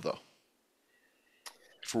expensive though,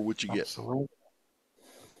 for what you get. Absolutely.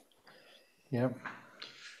 Yep.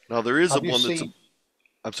 Now there is one that's.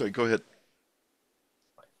 I'm sorry. Go ahead.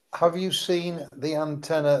 Have you seen the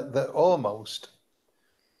antenna that almost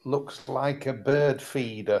looks like a bird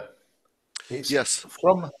feeder? It's yes.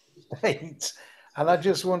 From the States, and I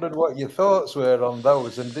just wondered what your thoughts were on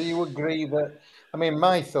those. And do you agree that? I mean,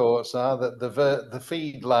 my thoughts are that the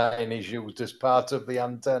feed line is used as part of the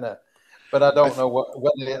antenna. But I don't know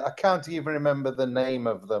whether I can't even remember the name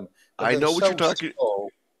of them. I know what you're talking.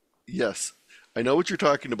 Yes, I know what you're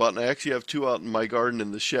talking about, and I actually have two out in my garden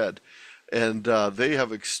in the shed, and they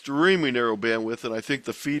have extremely narrow bandwidth, and I think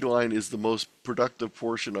the feed line is the most productive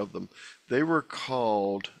portion of them. They were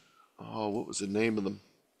called, what was the name of them?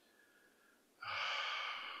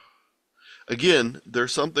 Again, they're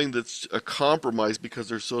something that's a compromise because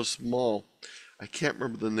they're so small. I can't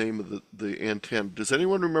remember the name of the antenna. Does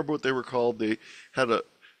anyone remember what they were called? They had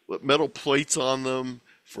metal plates on them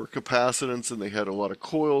for capacitance, and they had a lot of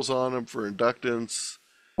coils on them for inductance.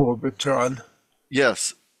 Orbitron.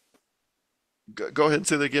 Yes. Go ahead and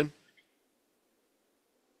say that again.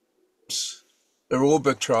 They're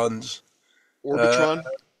Orbitrons. Orbitron?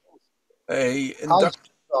 A inductor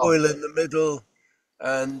coil in the middle,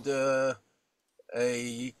 and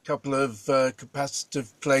a couple of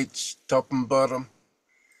capacitive plates, top and bottom,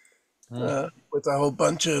 with a whole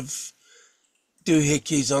bunch of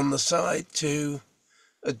doohickeys on the side to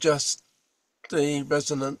adjust the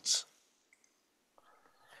resonance.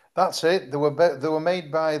 That's it. They were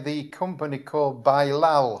made by the company called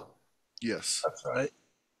Bilal. Yes, that's right.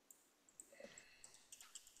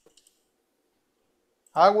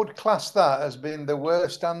 I would class that as being the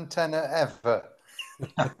worst antenna ever.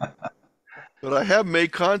 But I have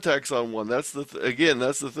made contacts on one. That's again,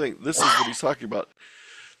 that's the thing. This is what he's talking about.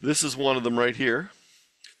 This is one of them right here.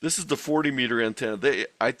 This is the 40-meter antenna.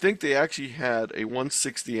 I think they actually had a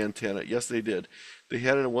 160 antenna. Yes, they did. They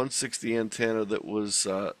had a 160 antenna that was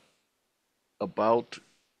about,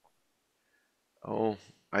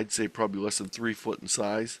 I'd say probably less than 3 foot in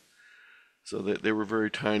size. So they were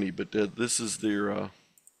very tiny. But this is their,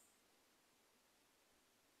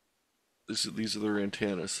 these are their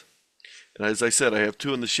antennas. And as I said, I have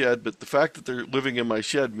two in the shed, but the fact that they're living in my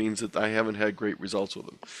shed means that I haven't had great results with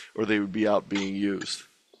them, or they would be out being used.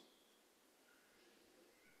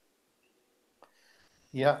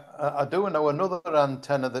 Yeah, I do know another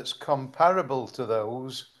antenna that's comparable to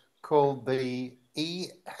those called the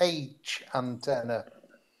EH antenna,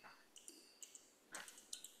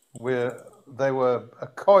 where they were a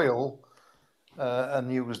coil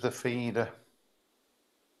and used the feeder.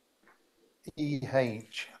 I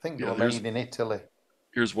think they were made in Italy.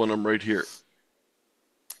 Here's one of them right here.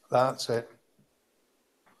 That's it.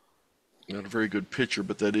 Not a very good picture,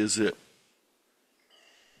 but that is it.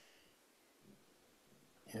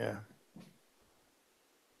 Yeah.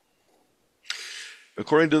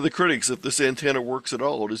 According to the critics, if this antenna works at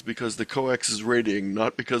all, it is because the coax is radiating,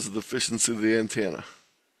 not because of the efficiency of the antenna.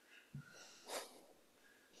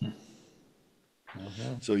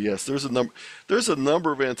 So yes, there's a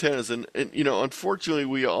number of antennas, and you know, unfortunately,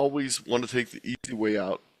 we always want to take the easy way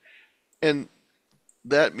out, and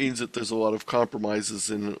that means that there's a lot of compromises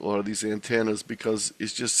in a lot of these antennas because it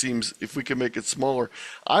just seems if we can make it smaller.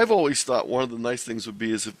 I've always thought one of the nice things would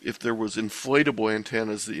be is if there was inflatable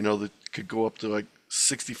antennas that, you know, that could go up to like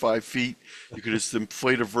 65 feet. You could just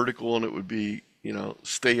inflate a vertical and it would be, you know,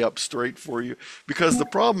 stay up straight for you. Because the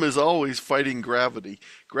problem is always fighting gravity.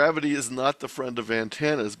 Gravity is not the friend of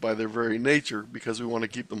antennas by their very nature because we want to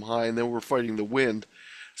keep them high, and then we're fighting the wind.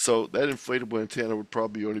 So that inflatable antenna would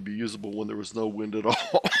probably only be usable when there was no wind at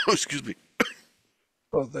all. Excuse me.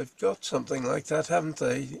 Well, they've got something like that, haven't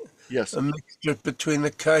they? Yes. A mixture between a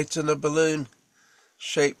kite and a balloon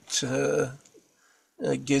shaped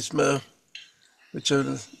gizmo, which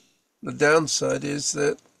the downside is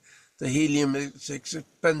that the helium is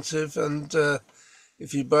expensive, and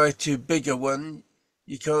if you buy too big a one,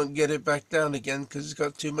 you can't get it back down again because it's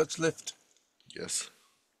got too much lift. Yes.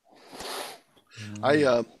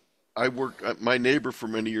 I worked. My neighbor for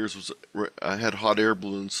many years was. I had hot air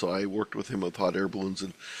balloons, so I worked with him with hot air balloons,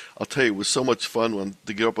 and I'll tell you, it was so much fun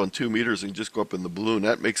to get up on 2 meters and just go up in the balloon.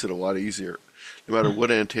 That makes it a lot easier. No matter what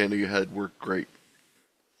antenna you had, worked great.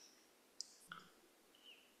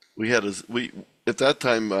 We had we at that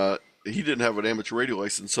time. He didn't have an amateur radio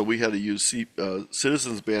license, so we had to use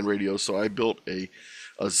Citizens Band radio. So I built a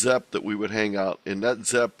ZEP that we would hang out, and that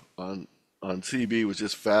ZEP on CB was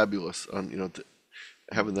just fabulous. On, you know,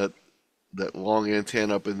 having that long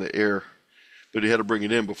antenna up in the air, but he had to bring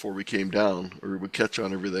it in before we came down, or it would catch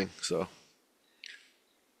on everything. So,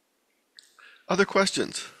 other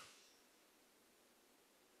questions?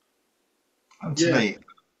 Anthony,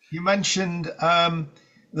 you mentioned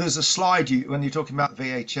there's a slide when you're talking about the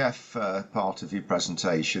VHF part of your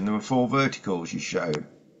presentation. There were 4 verticals you showed.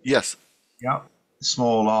 Yes. Yeah.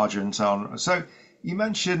 Small, larger, and so on. So you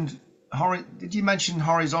mentioned. Did you mention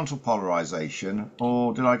horizontal polarization,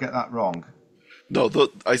 or did I get that wrong? No,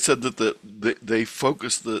 I said that they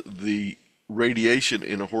focus the radiation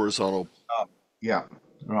in a horizontal. Yeah,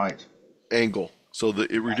 right. Angle, so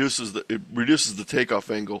that it reduces the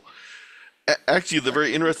takeoff angle. Actually, the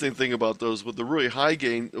very interesting thing about those with the really high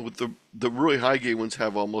gain, the really high gain ones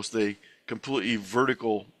have almost a completely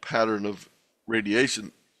vertical pattern of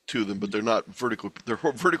radiation to them, but they're not vertical. They're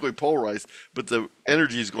vertically polarized, but the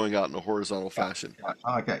energy is going out in a horizontal fashion.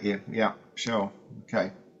 I get you. Yeah, sure.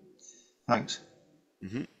 Okay. Thanks.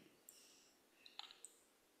 Mm-hmm.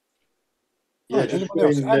 Yeah,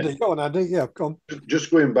 Andy, go on, Andy. Yeah, go on.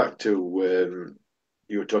 Just going back to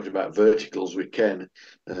you were talking about verticals with Ken.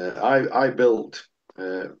 I built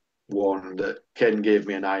one that Ken gave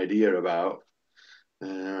me an idea about,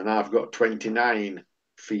 and I've got 29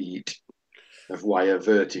 feet of wire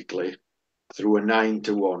vertically through a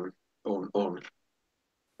 9-to-1 on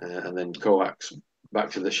and then coax back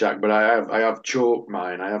to the shack. But I have choke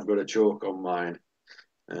mine. I have got a choke on mine,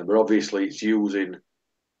 but obviously it's using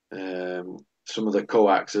some of the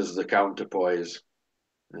coax as the counterpoise.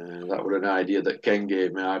 That was an idea that Ken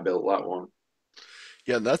gave me. I built that one.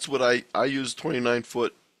 Yeah, and that's what I use 29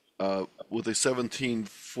 foot with a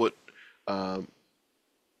 17-foot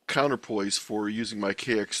counterpoise for using my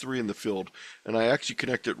KX3 in the field, and I actually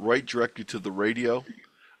connect it right directly to the radio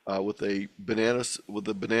with a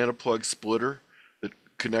banana plug splitter that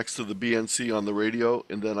connects to the BNC on the radio,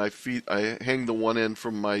 and then I hang the one end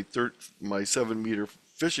from my 7-meter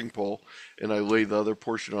fishing pole, and I lay the other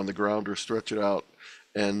portion on the ground or stretch it out,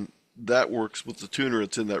 and that works with the tuner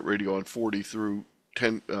that's in that radio on 40 through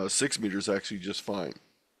 6 meters actually just fine.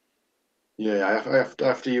 Yeah, I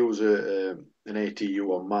have to use an ATU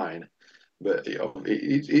on mine, but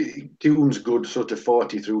it tunes good sort of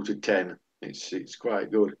 40 through to 10. It's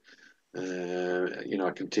quite good. You know,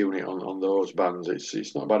 I can tune it on those bands.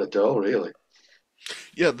 It's not bad at all, really.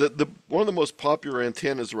 Yeah, the one of the most popular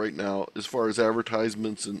antennas right now, as far as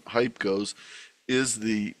advertisements and hype goes, is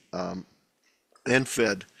the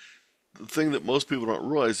NFED. The thing that most people don't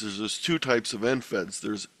realize is there's 2 types of NFEDs.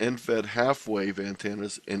 There's NFED half-wave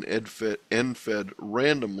antennas and NFED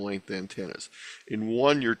random length antennas. In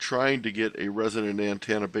one, you're trying to get a resonant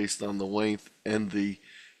antenna based on the length and the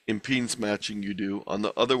impedance matching you do. On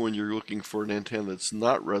the other one, you're looking for an antenna that's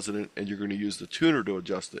not resonant, and you're going to use the tuner to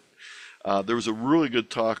adjust it. There was a really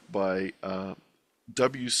good talk by I'm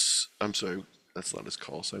sorry, that's not his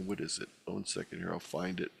call sign. What is it? 1 second here, I'll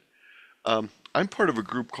find it. I'm part of a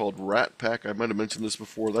group called Rat Pack. I might have mentioned this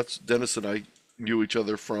before. That's Dennis and I view each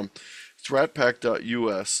other from. It's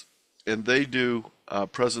ratpack.us, and they do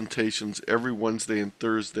presentations every Wednesday and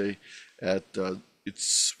Thursday at,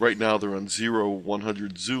 it's right now they're on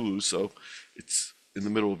 0100 Zulu, so it's in the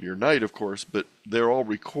middle of your night, of course, but they're all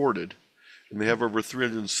recorded, and they have over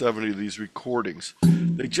 370 of these recordings.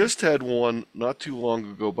 They just had one not too long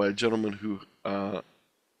ago by a gentleman who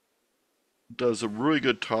does a really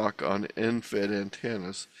good talk on end-fed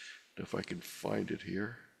antennas. If I can find it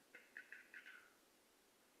here.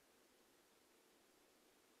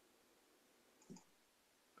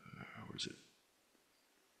 Where is it?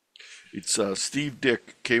 It's Steve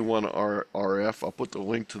Dick, K1RF. I'll put the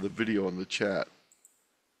link to the video in the chat.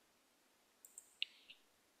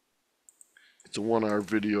 It's a 1-hour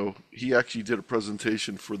video. He actually did a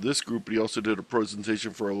presentation for this group, but he also did a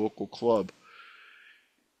presentation for our local club.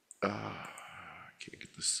 I can't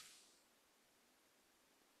get this.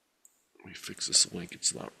 Let me fix this link.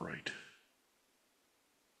 It's not right.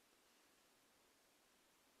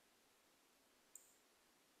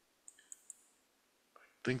 I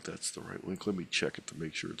think that's the right link. Let me check it to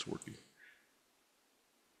make sure it's working.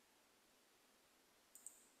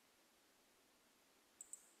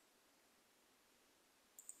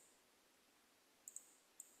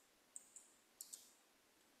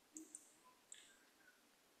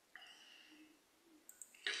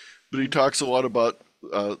 But he talks a lot about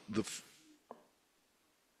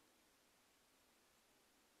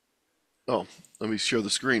oh, let me share the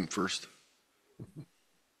screen first.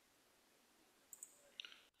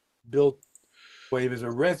 Built wave is a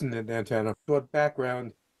resonant antenna. Short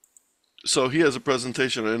background. So he has a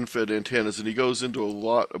presentation on end-fed antennas, and he goes into a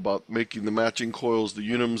lot about making the matching coils, the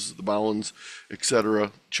unims, the ballons,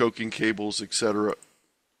 etc., choking cables, etc.,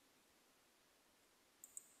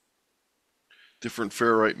 different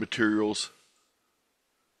ferrite materials.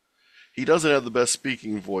 He doesn't have the best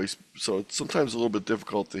speaking voice, so it's sometimes a little bit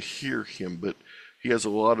difficult to hear him, but he has a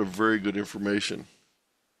lot of very good information.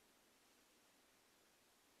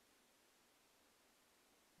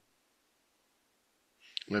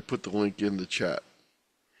 And I put the link in the chat.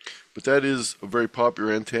 But that is a very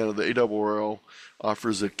popular antenna. The ARRL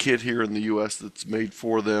offers a kit here in the US that's made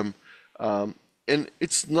for them. And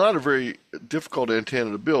it's not a very difficult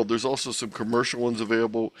antenna to build. There's also some commercial ones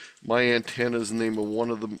available. My antenna is the name of one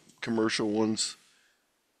of the commercial ones.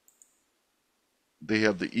 They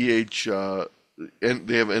have the and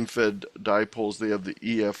they have end-fed dipoles. They have the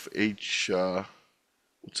EFH,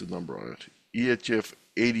 what's the number on it? EHF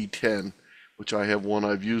 8010, which I have one.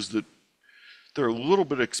 I've used it. They're a little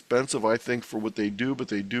bit expensive, I think, for what they do, but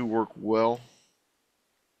they do work well.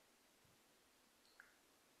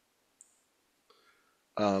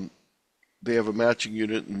 They have a matching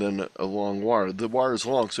unit and then a long wire. The wire is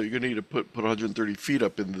long, so you're going to need to put 130 feet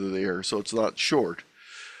up into the air, so it's not short.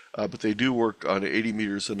 But they do work on 80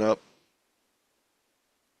 meters and up.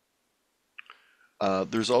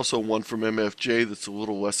 There's also one from MFJ that's a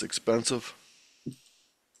little less expensive.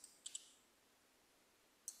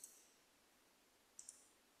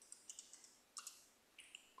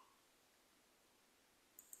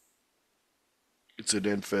 It's an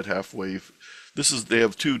end-fed half wave. They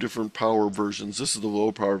have two different power versions. This is the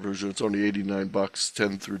low power version. It's only $89,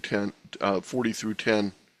 10 through 10, 40 through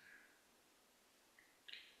 10.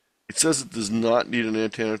 It says it does not need an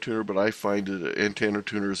antenna tuner, but I find that an antenna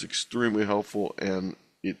tuner is extremely helpful, and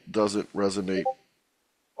it doesn't resonate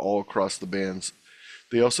all across the bands.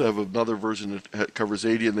 They also have another version that covers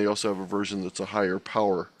 80, and they also have a version that's a higher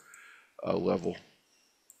power level.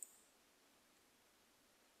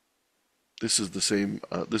 This is the same.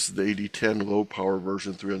 This is the 8010 low power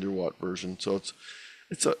version, 300 watt version. So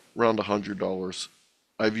it's around $100.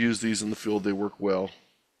 I've used these in the field. They work well.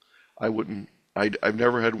 I've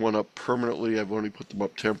never had one up permanently. I've only put them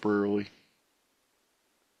up temporarily.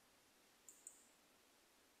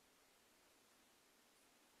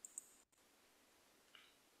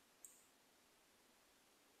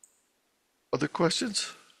 Other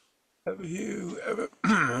questions? Have you ever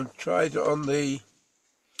tried on the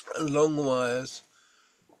long wires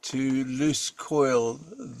to loose coil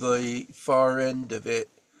the far end of it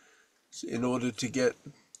in order to get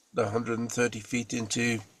the 130 feet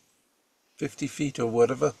into 50 feet or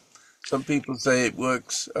whatever? Some people say it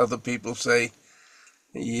works. Other people say,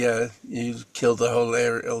 yeah, you kill the whole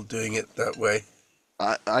aerial doing it that way.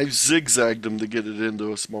 I've zigzagged them to get it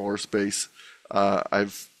into a smaller space.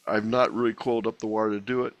 I've not really coiled up the wire to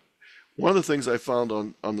do it. One of the things I found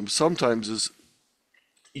on them sometimes is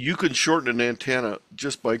you can shorten an antenna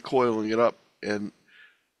just by coiling it up, and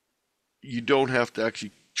you don't have to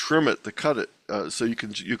actually trim it to cut it, so you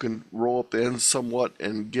can roll up the ends somewhat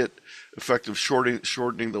and get effective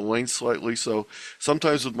shortening the length slightly. So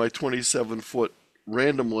sometimes with my 27-foot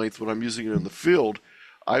random length, when I'm using it in the field,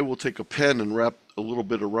 I will take a pen and wrap a little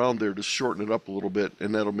bit around there to shorten it up a little bit,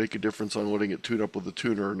 and that'll make a difference on letting it tune up with the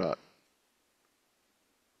tuner or not.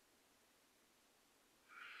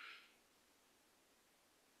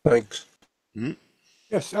 Thanks. Mm-hmm.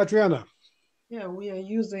 Yes, Adriana. Yeah, we are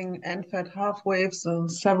using end-fed half waves on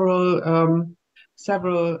several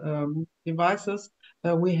devices.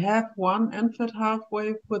 We have one end-fed half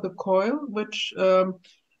wave with a coil, which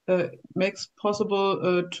makes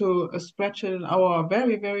possible to stretch it in our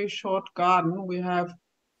very, very short garden. We have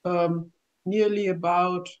nearly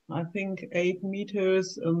about, I think, 8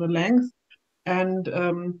 meters in the length. And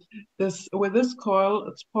with this coil,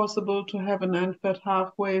 it's possible to have an end-fed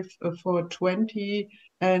half wave for 20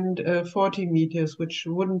 and 40 meters, which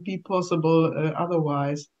wouldn't be possible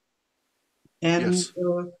otherwise. And Yes.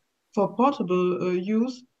 for portable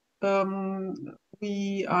use,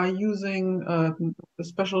 we are using,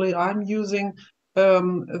 especially I'm using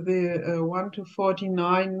the 1 to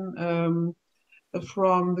 49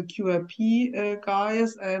 from the QRP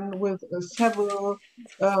guys, and with several,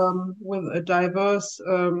 with a diverse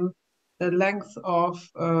length of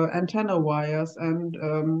antenna wires, and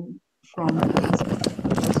from this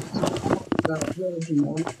support version.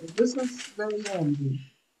 And this is very handy.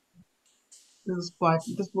 This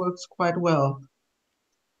works quite well.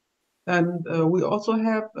 And we also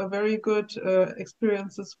have a very good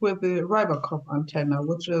experiences with the Ryberkopf antenna,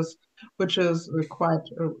 which is quite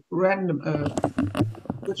random,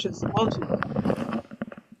 which is multi-band.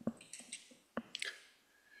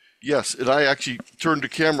 Yes, and I actually turned the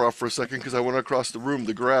camera off for a second because I went across the room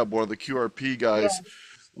to grab one of the QRP guys'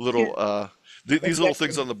 little, these little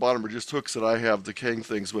things on the bottom are just hooks that I have to hang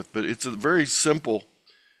things with, but it's a very simple,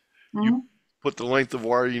 you put the length of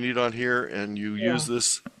wire you need on here and you use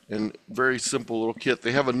this, and very simple little kit.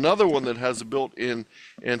 They have another one that has a built-in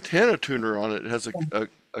antenna tuner on it. It has a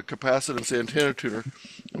capacitance antenna tuner.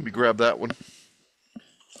 Let me grab that one.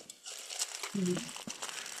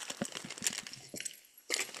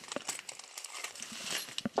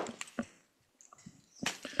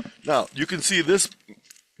 Now, you can see this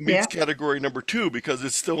meets category number 2 because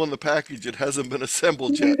it's still in the package. It hasn't been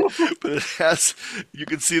assembled yet, but it has, you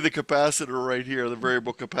can see the capacitor right here, the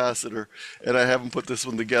variable capacitor, and I haven't put this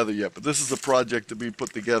one together yet, but this is a project to be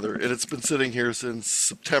put together, and it's been sitting here since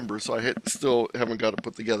September, so I still haven't got it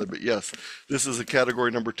put together, but yes, this is a category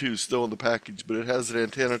number 2, still in the package, but it has an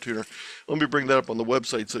antenna tuner. Let me bring that up on the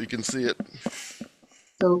website so you can see it.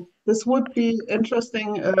 So this would be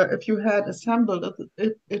interesting if you had assembled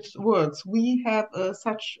it. It works. We have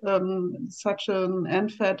such an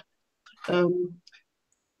end-fed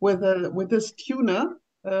with this tuner.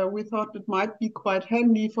 We thought it might be quite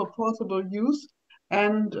handy for portable use.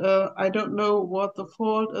 And I don't know what the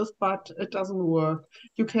fault is, but it doesn't work.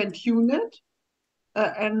 You can tune it,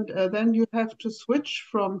 and then you have to switch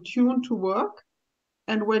from tune to work.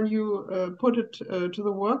 And when you put it to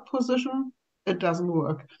the work position, it doesn't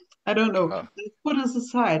work. I don't know. Put this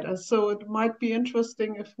aside. So it might be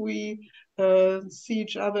interesting if we see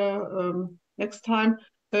each other next time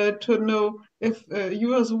to know if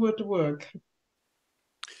yours would work.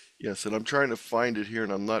 Yes, and I'm trying to find it here,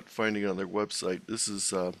 and I'm not finding it on their website. This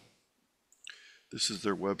is their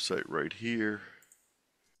website right here.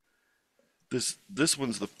 This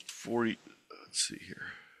one's the 40. Let's see here.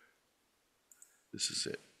 This is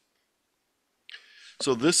it.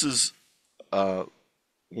 So this is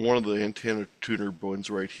one of the antenna tuner ones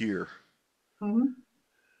right here. And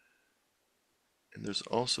there's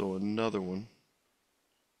also another one.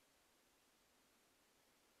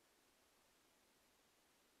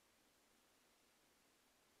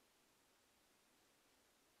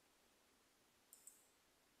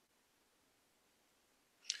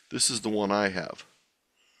 This is the one I have.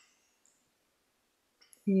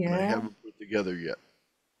 Yeah. I haven't put together yet.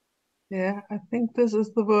 Yeah, I think this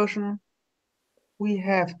is the version we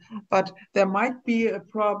have, but there might be a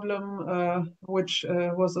problem which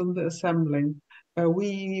was in the assembling.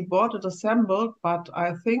 We bought it assembled, but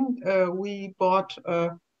I think we bought a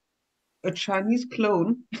Chinese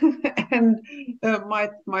clone, and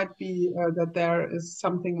might be that there is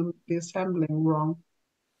something in the assembling wrong.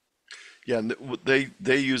 Yeah, and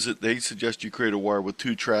they use it. They suggest you create a wire with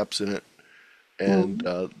 2 traps in it, and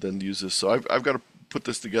then use this. So I've got to put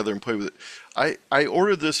this together and play with it. I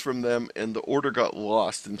ordered this from them, and the order got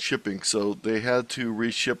lost in shipping, so they had to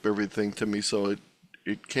reship everything to me. So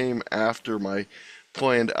it came after my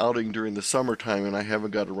planned outing during the summertime, and I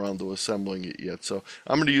haven't got around to assembling it yet. So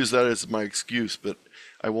I'm going to use that as my excuse, but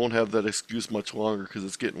I won't have that excuse much longer because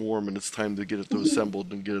it's getting warm and it's time to get it to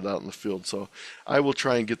assembled and get it out in the field. So I will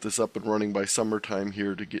try and get this up and running by summertime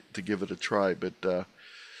here to give it a try. But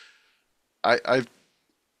I, I've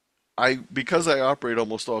because I operate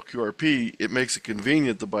almost all QRP, it makes it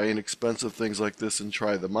convenient to buy inexpensive things like this and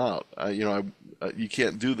try them out. You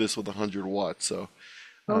can't do this with 100 watts, so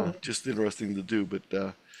just interesting to do.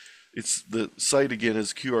 But it's the site again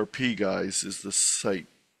is QRP guys is the site.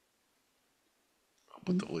 I'll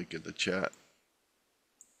put the link in the chat.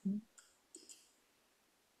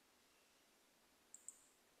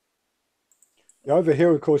 Yeah, over here,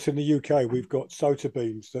 of course, in the UK, we've got SOTA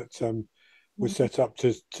beams that were set up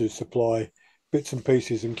to supply bits and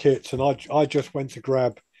pieces and kits. And I just went to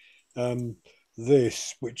grab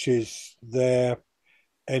this, which is their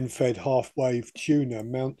end-fed half-wave tuner,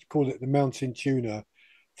 call it the mountain tuner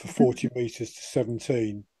for 40 meters to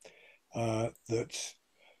 17. That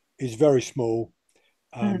is very small.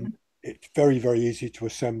 It's very, very easy to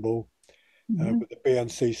assemble with the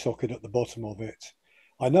BNC socket at the bottom of it.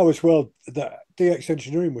 I know as well that DX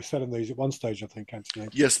Engineering was selling these at one stage, I think, Anthony.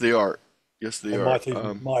 Yes, they are. Yes, they are.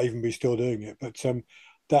 Might even be still doing it, but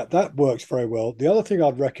that works very well. The other thing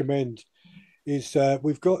I'd recommend is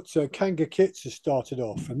we've got Kanga Kits has started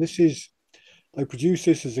off, and they produce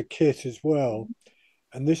this as a kit as well,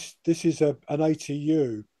 and this is an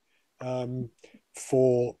ATU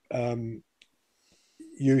for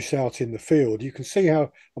use out in the field. You can see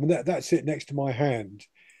how that's it next to my hand,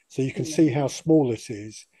 so you can see how small it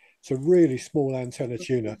is. It's a really small antenna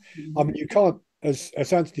tuner. I mean, you can't, as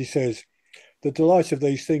Anthony says, the delight of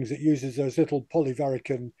these things, it uses those little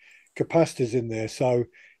polyvarican capacitors in there, so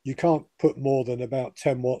you can't put more than about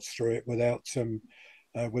 10 watts through it without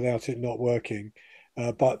it not working.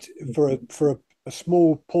 But for a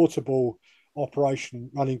small portable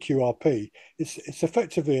operation running QRP, it's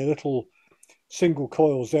effectively a little single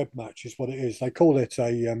coil Z match is what it is. They call it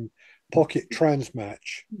a pocket trans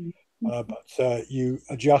match, but you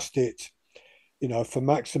adjust it, for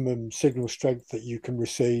maximum signal strength that you can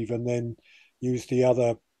receive, and then use the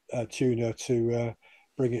other tuner to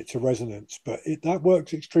bring it to resonance. But that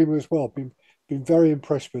works extremely as well. Been very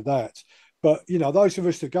impressed with that. But those of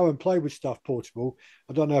us that go and play with stuff portable,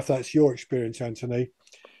 I don't know if that's your experience, Anthony.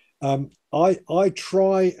 I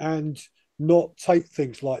try and not take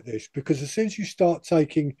things like this, because as soon as you start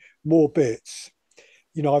taking more bits,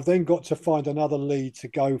 I've then got to find another lead to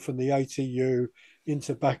go from the ATU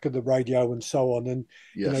into back of the radio and so on. And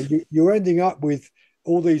yes. You're ending up with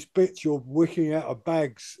all these bits you're wicking out of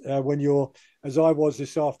bags when you're, as I was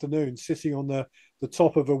this afternoon, sitting on the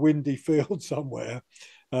top of a windy field somewhere.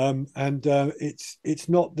 It's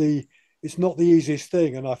not the easiest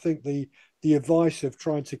thing. And I think the advice of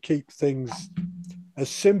trying to keep things as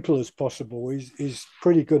simple as possible is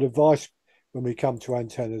pretty good advice when we come to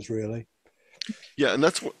antennas, really. Yeah, and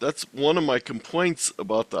that's one of my complaints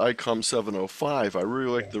about the ICOM 705. I really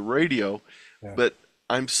like the radio, but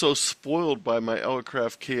I'm so spoiled by my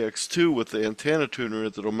Elecraft KX2 with the antenna tuner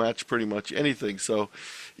that it'll match pretty much anything. So,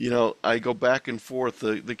 I go back and forth.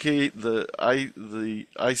 The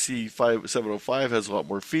IC 705 has a lot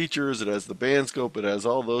more features. It has the band scope. It has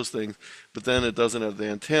all those things, but then it doesn't have the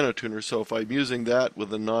antenna tuner. So if I'm using that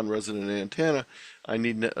with a non-resonant antenna, I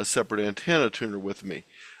need a separate antenna tuner with me.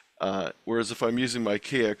 Whereas if I'm using my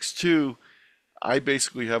KX2, I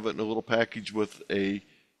basically have it in a little package with a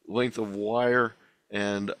length of wire,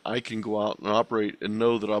 and I can go out and operate and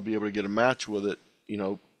know that I'll be able to get a match with it,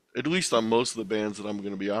 at least on most of the bands that I'm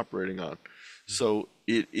going to be operating on. So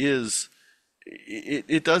it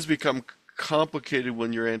does become complicated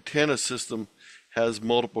when your antenna system has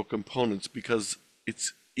multiple components, because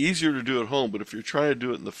it's easier to do at home, but if you're trying to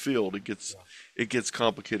do it in the field, it gets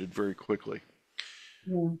complicated very quickly.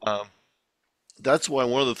 That's why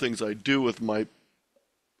one of the things I do with my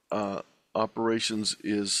operations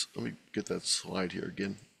is, let me get that slide here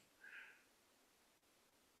again.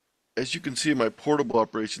 As you can see in my portable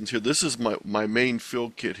operations here, this is my main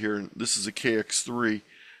field kit here, and this is a KX3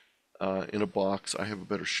 in a box. I have a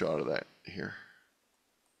better shot of that here.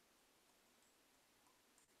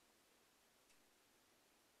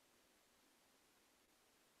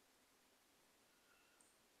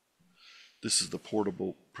 This is the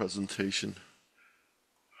portable presentation.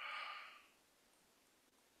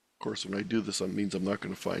 Of course, when I do this, that means I'm not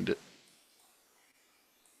going to find it.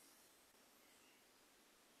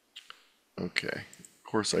 Okay. Of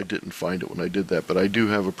course, I didn't find it when I did that, but I do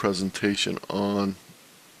have a presentation on.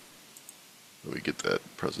 Let me get that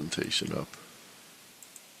presentation up.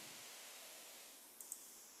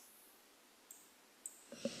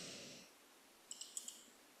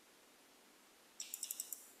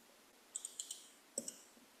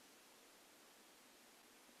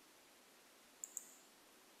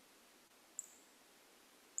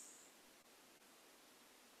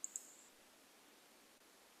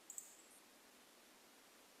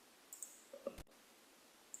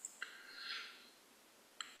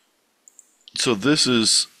 So this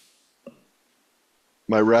is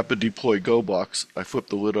my rapid deploy go box. I flip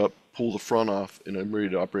the lid up, pull the front off, and I'm ready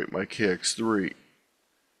to operate my KX3.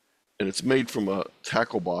 And it's made from a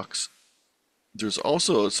tackle box. There's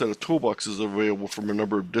also a set of toolboxes available from a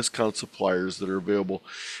number of discount suppliers that are available.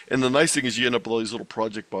 And the nice thing is you end up with all these little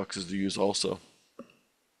project boxes to use also.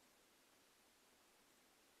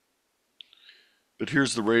 But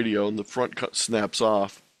here's the radio, and the front snaps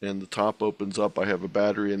off, and the top opens up. I have a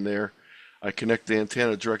battery in there. I connect the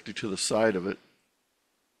antenna directly to the side of it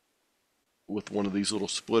with one of these little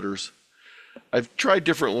splitters. I've tried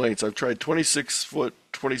different lengths. I've tried 26 foot,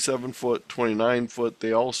 27 foot, 29 foot.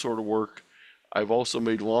 They all sort of work. I've also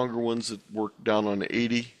made longer ones that work down on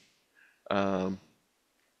 80.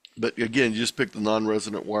 But again, you just pick the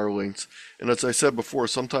non-resonant wire lengths. And as I said before,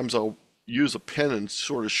 sometimes I'll use a pen and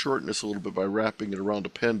sort of shorten this a little bit by wrapping it around a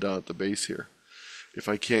pen down at the base here, if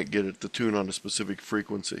I can't get it to tune on a specific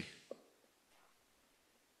frequency.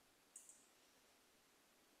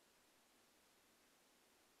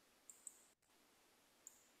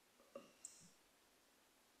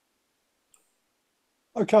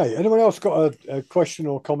 Okay, anyone else got a question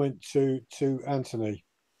or comment to Anthony?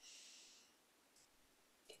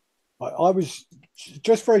 I was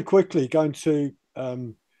just very quickly going to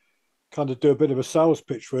kind of do a bit of a sales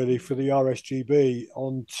pitch really for the RSGB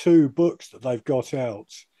on two books that they've got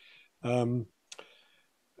out. Let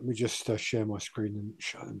me just share my screen and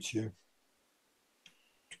show them to you.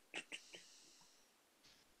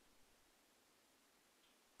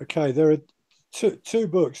 Okay, there are two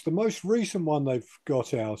books. The most recent one they've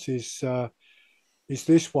got out is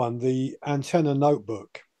this one, the Antenna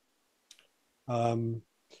Notebook, and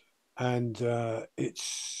mine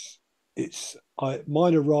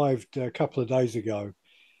arrived a couple of days ago.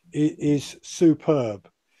 It is superb.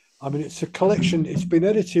 I mean, it's a collection. It's been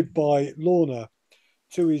edited by Lorna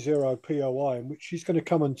 2E0POI, in which she's going to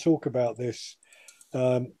come and talk about this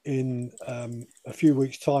in a few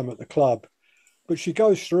weeks' time at the club. But she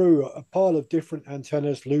goes through a pile of different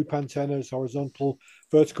antennas, loop antennas, horizontal,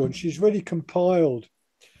 vertical, and she's really compiled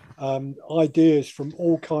ideas from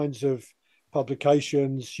all kinds of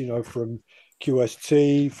publications, you know, from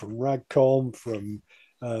QST, from Ragcom, from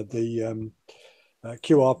the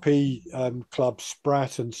QRP club,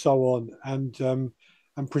 Sprat, and so on, and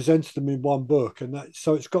presented them in one book. And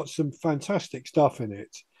so it's got some fantastic stuff in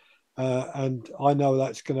it, and I know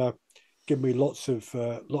that's going to give me lots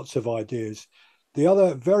of ideas. The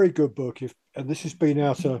other very good book, and this has been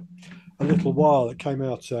out a little while, it came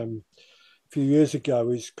out a few years ago,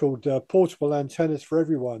 is called Portable Antennas for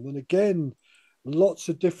Everyone. And again, lots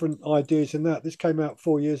of different ideas in that. This came out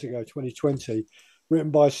 4 years ago, 2020,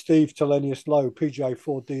 written by Steve Telenius Lowe,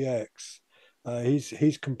 PJ4DX.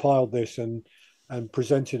 He's compiled this and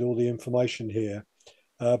presented all the information here.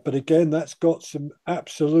 But again, that's got some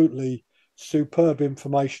absolutely superb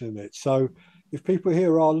information in it. So if people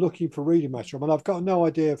here are looking for reading material, I mean, I've got no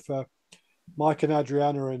idea for Mike and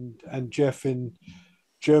Adriana and Jeff in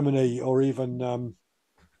Germany, or even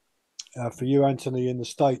for you, Anthony, in the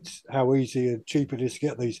States, how easy and cheap it is to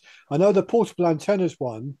get these. I know the portable antennas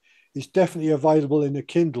one is definitely available in a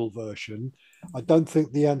Kindle version. I don't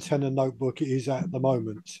think the Antenna Notebook is at the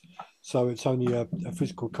moment, so it's only a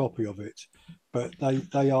physical copy of it. But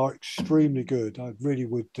they are extremely good. I really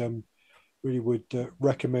would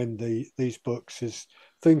recommend these books as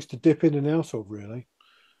things to dip in and out of, really.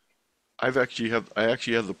 I actually have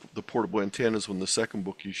the portable antennas from the second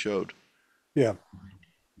book you showed. Yeah.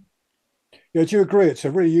 Yeah, do you agree? It's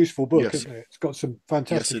a really useful book, Yes. Isn't it? It's got some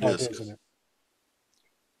fantastic ideas in it.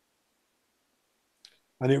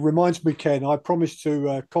 And it reminds me, Ken, I promised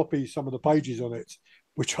to copy some of the pages on it,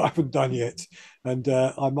 which I haven't done yet. And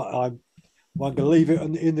I'm going to leave it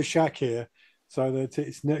in the shack here so that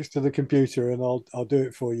it's next to the computer, and I'll do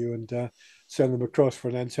it for you and send them across for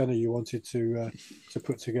an antenna you wanted to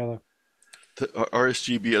put together. The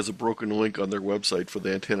RSGB has a broken link on their website for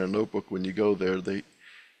the Antenna Notebook. When you go there, they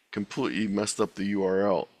completely messed up the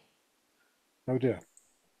URL. Oh dear.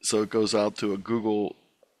 So it goes out to a Google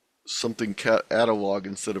something catalog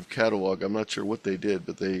instead of catalog. I'm not sure what they did,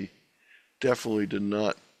 but they definitely did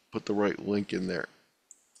not put the right link in there.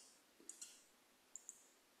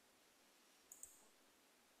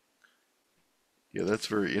 Yeah, that's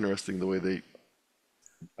very interesting the way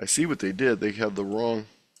I see what they did. They had the wrong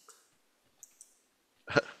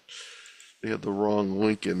they had the wrong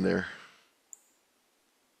link in there.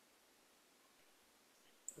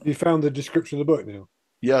 You found the description of the book now?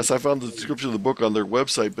 Yes, I found the description of the book on their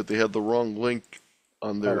website, but they had the wrong link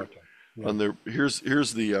on their on their. Here's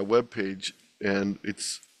the web page, and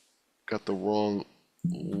it's got the wrong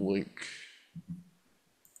link.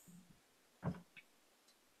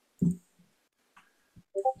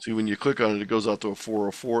 See, when you click on it, it goes out to a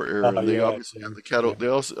 404 error, and they Yeah, obviously have the they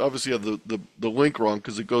also obviously have the link wrong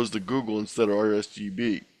because it goes to Google instead of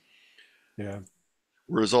RSGB. yeah.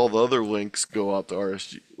 Whereas all the other links go out to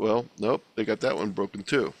RSG. Well, nope, they got that one broken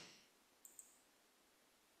too.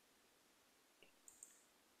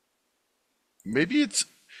 Maybe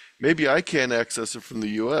I can't access it from the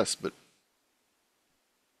US, but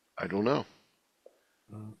I don't know.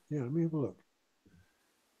 Yeah, let me have a look.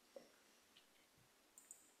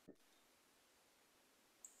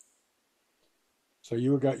 So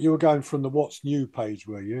you were going from the what's new page,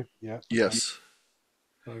 were you? Yeah. Yes.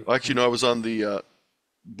 So, Well, actually, no, I was on the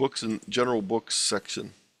books and general books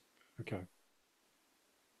section. Okay.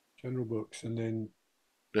 General books, and then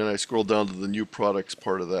I scrolled down to the new products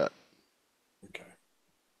part of that. okay.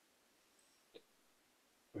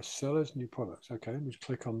 Bestsellers, new products. Okay, let me just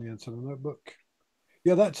click on the antenna notebook.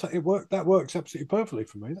 Yeah, it worked. That works absolutely perfectly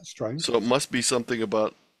for me. That's strange. So it must be something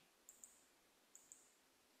about.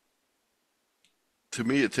 To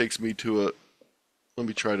me, it takes me to a. Let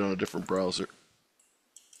me try it on a different browser.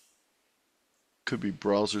 Could be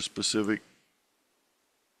browser specific.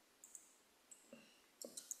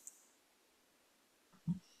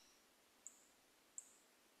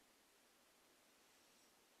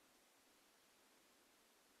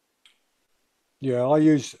 Yeah, I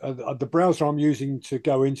use the browser I'm using to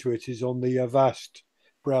go into it is on the Avast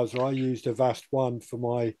browser. I used Avast 1 for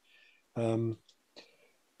my.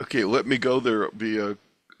 Okay, let me go there via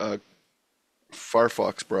a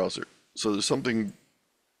Firefox browser. So there's something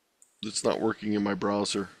that's not working in my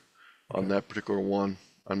browser on that particular one.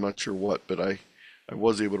 I'm not sure what, but I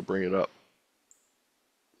was able to bring it up.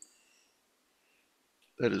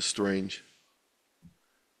 That is strange.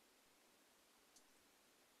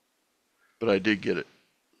 But I did get it.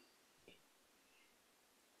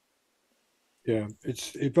 Yeah,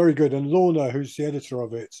 it's very good. And Lorna, who's the editor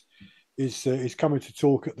of it, is coming to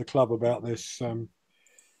talk at the club about this in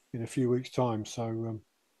a few weeks' time. So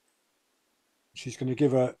she's going to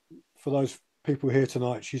give for those people here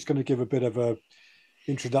tonight, she's going to give a bit of a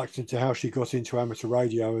introduction to how she got into amateur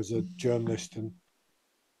radio as a journalist. And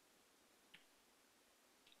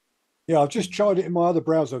yeah, I've just tried it in my other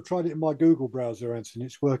browser. I've tried it in my Google browser, Anthony.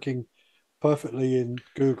 It's working perfectly in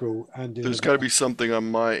Google and in. There's got to be something on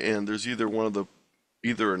my end. There's either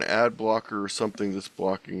either an ad blocker or something that's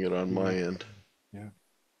blocking it on my end. Yeah.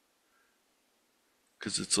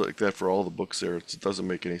 Because it's like that for all the books there. It doesn't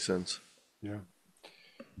make any sense. Yeah.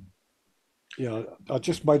 Yeah, I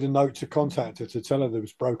just made a note to contact her to tell her there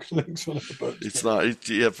was broken links on her books. It's not.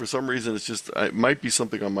 Yeah, for some reason, it's just. It might be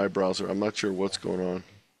something on my browser. I'm not sure what's going on.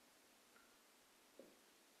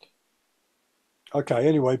 Okay.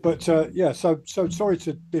 Anyway, but yeah. So sorry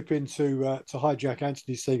to dip into to hijack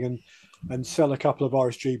Anthony's thing and sell a couple of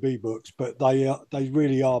RSGB books, but they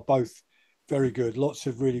really are both very good. Lots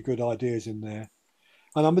of really good ideas in there.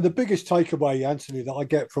 And I mean, the biggest takeaway, Anthony, that I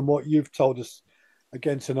get from what you've told us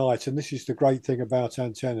again tonight, and this is the great thing about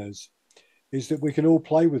antennas, is that we can all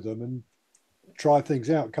play with them and try things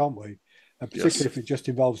out, can't we? And particularly if it just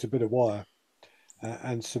involves a bit of wire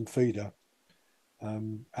and some feeder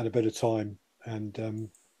and a bit of time. And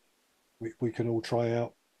we can all try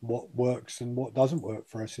out what works and what doesn't work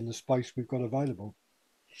for us in the space we've got available.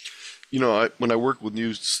 You know, when I work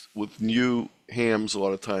with new hams, a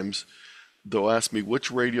lot of times they'll ask me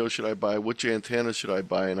which radio should I buy, which antenna should I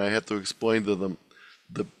buy, and I have to explain to them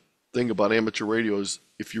the thing about amateur radio is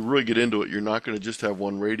if you really get into it, you're not going to just have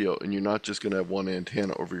one radio, and you're not just going to have one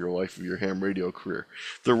antenna over your life of your ham radio career.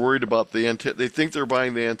 They're worried about the antenna. They think they're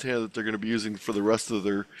buying the antenna that they're going to be using for the rest of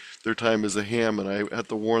their time as a ham, and I have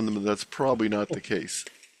to warn them that that's probably not the case.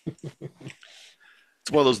 It's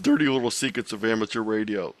one of those dirty little secrets of amateur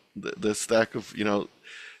radio. The stack of,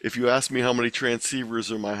 if you ask me how many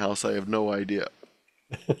transceivers are in my house, I have no idea.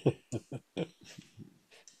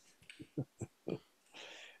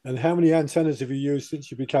 And how many antennas have you used since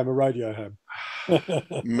you became a radio ham?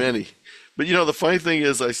 Many. But the funny thing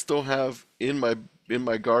is I still have in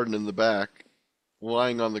my garden in the back,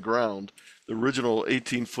 lying on the ground, the original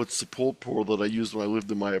 18-foot support pole that I used when I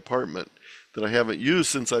lived in my apartment that I haven't used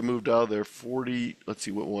since I moved out of there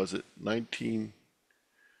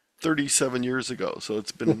 37 years ago. So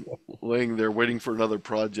it's been laying there waiting for another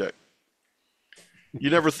project. You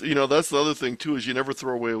never, that's the other thing too, is you never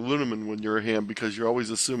throw away aluminum when you're a ham because you're always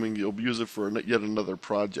assuming you'll use it for yet another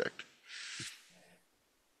project.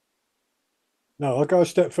 No, I'll go a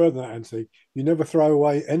step further than that, Anthony. You never throw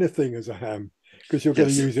away anything as a ham because you're going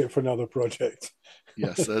to use it for another project.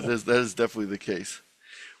 Yes, that is definitely the case.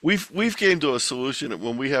 We've came to a solution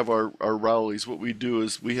when we have our rallies. What we do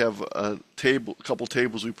is we have a couple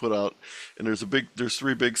tables we put out, and there's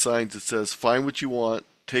three big signs that says find what you want,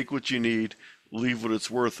 take what you need, leave what it's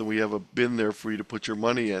worth, and we have a bin there for you to put your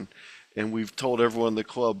money in. And we've told everyone in the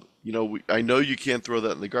club, I know you can't throw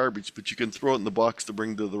that in the garbage, but you can throw it in the box to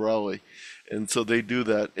bring to the rally. And so they do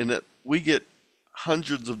that, and we get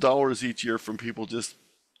hundreds of dollars each year from people just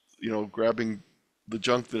grabbing the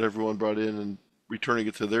junk that everyone brought in and returning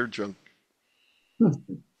it to their junk.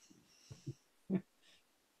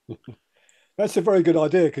 That's a very good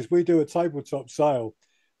idea, because we do a tabletop sale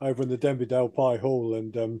over in the Denby Dale Pie Hall,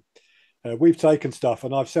 and we've taken stuff,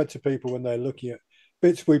 and I've said to people when they're looking at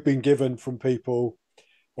bits we've been given from people,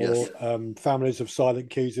 or Yes. Families of Silent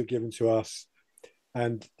Keys have given to us,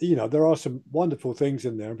 and there are some wonderful things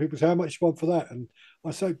in there, and people say, how much you want for that? And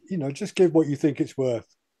I say, just give what you think it's worth.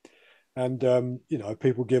 And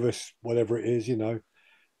people give us whatever it is, £1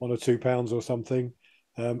 or £2 or something.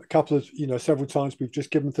 A couple of, several times we've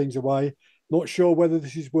just given things away. Not sure whether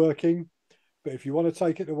this is working, but if you want to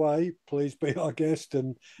take it away, please be our guest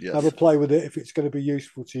and have a Yes. play with it if it's going to be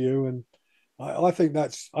useful to you. And I think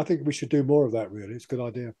we should do more of that. Really, it's a good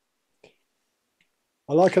idea.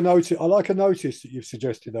 I like a notice. That you've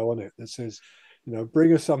suggested though on it that says,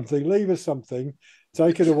 bring us something, leave us something,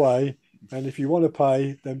 take it away, and if you want to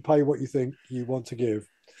pay, then pay what you think you want to give.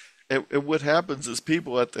 And what happens is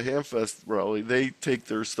people at the Hamfest rally, they take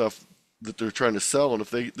their stuff that they're trying to sell, and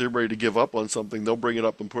if they're ready to give up on something, they'll bring it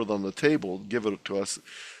up and put it on the table, give it to us.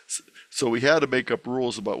 So we had to make up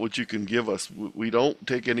rules about what you can give us. We don't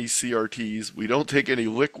take any CRTs. We don't take any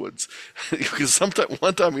liquids, because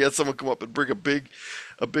one time we had someone come up and bring a big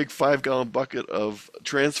 5-gallon bucket of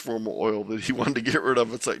transformer oil that he wanted to get rid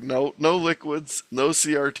of. It's like no liquids, no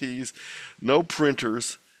CRTs, no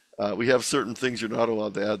printers. We have certain things you're not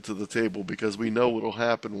allowed to add to the table because we know what'll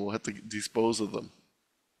happen. We'll have to dispose of them.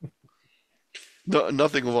 No,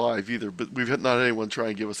 nothing live either, but we've not had anyone try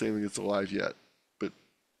and give us anything that's alive yet. But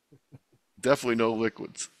definitely no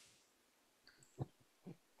liquids.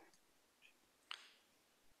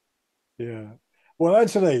 Yeah. Well,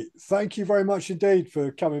 Anthony, thank you very much indeed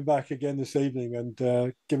for coming back again this evening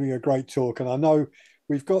and giving a great talk. And I know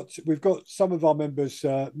we've got some of our members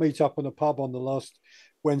meet up in a pub on the last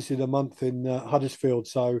Wednesday of the month in Huddersfield.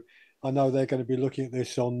 So I know they're going to be looking at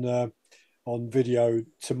this on video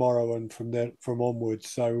tomorrow and from onwards.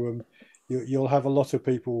 So you'll have a lot of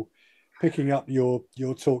people picking up your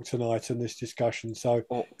talk tonight and this discussion. So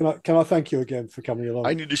can I thank you again for coming along?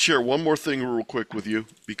 I need to share one more thing real quick with you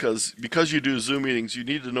because you do Zoom meetings, you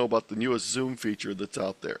need to know about the newest Zoom feature that's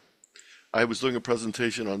out there. I was doing a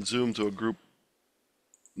presentation on Zoom to a group,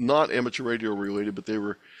 not amateur radio related, but they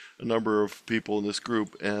were a number of people in this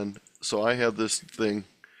group, and so I had this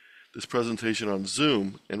presentation on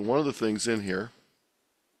Zoom, and one of the things in here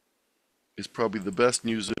is probably the best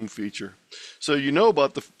new Zoom feature. So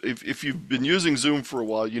about if you've been using Zoom for a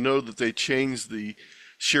while, you know that they changed the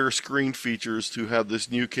share screen features to have this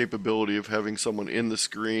new capability of having someone in the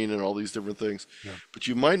screen and all these different things. Yeah. But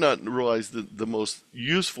you might not realize the most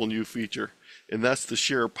useful new feature, and that's the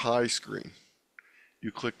share pie screen.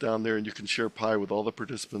 You click down there and you can share pie with all the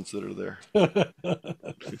participants that are there.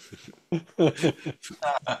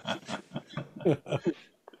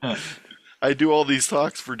 I do all these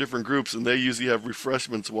talks for different groups, and they usually have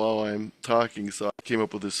refreshments while I'm talking, so I came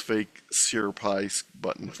up with this fake share pie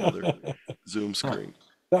button for their Zoom screen.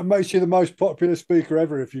 That makes you the most popular speaker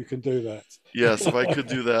ever if you can do that. Yes, if I could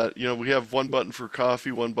do that. We have one button for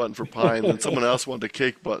coffee, one button for pie, and then someone else wanted a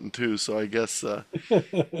cake button too, so I guess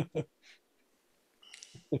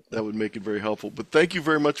that would make it very helpful. But thank you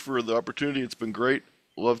very much for the opportunity. It's been great.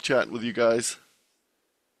 Love chatting with you guys.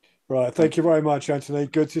 Right. Thank you very much, Anthony.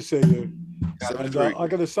 Good to see you. And I'm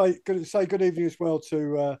going to say good evening as well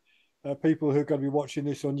to people who are going to be watching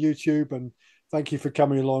this on YouTube. And thank you for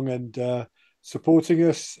coming along and supporting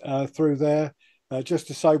us through there. Just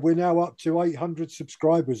to say, we're now up to 800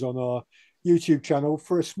 subscribers on our YouTube channel.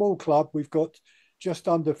 For a small club, we've got just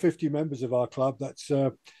under 50 members of our club. That's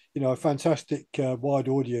a fantastic wide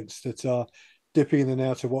audience that are dipping in and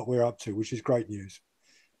out of what we're up to, which is great news.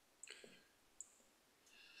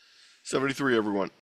 73, everyone.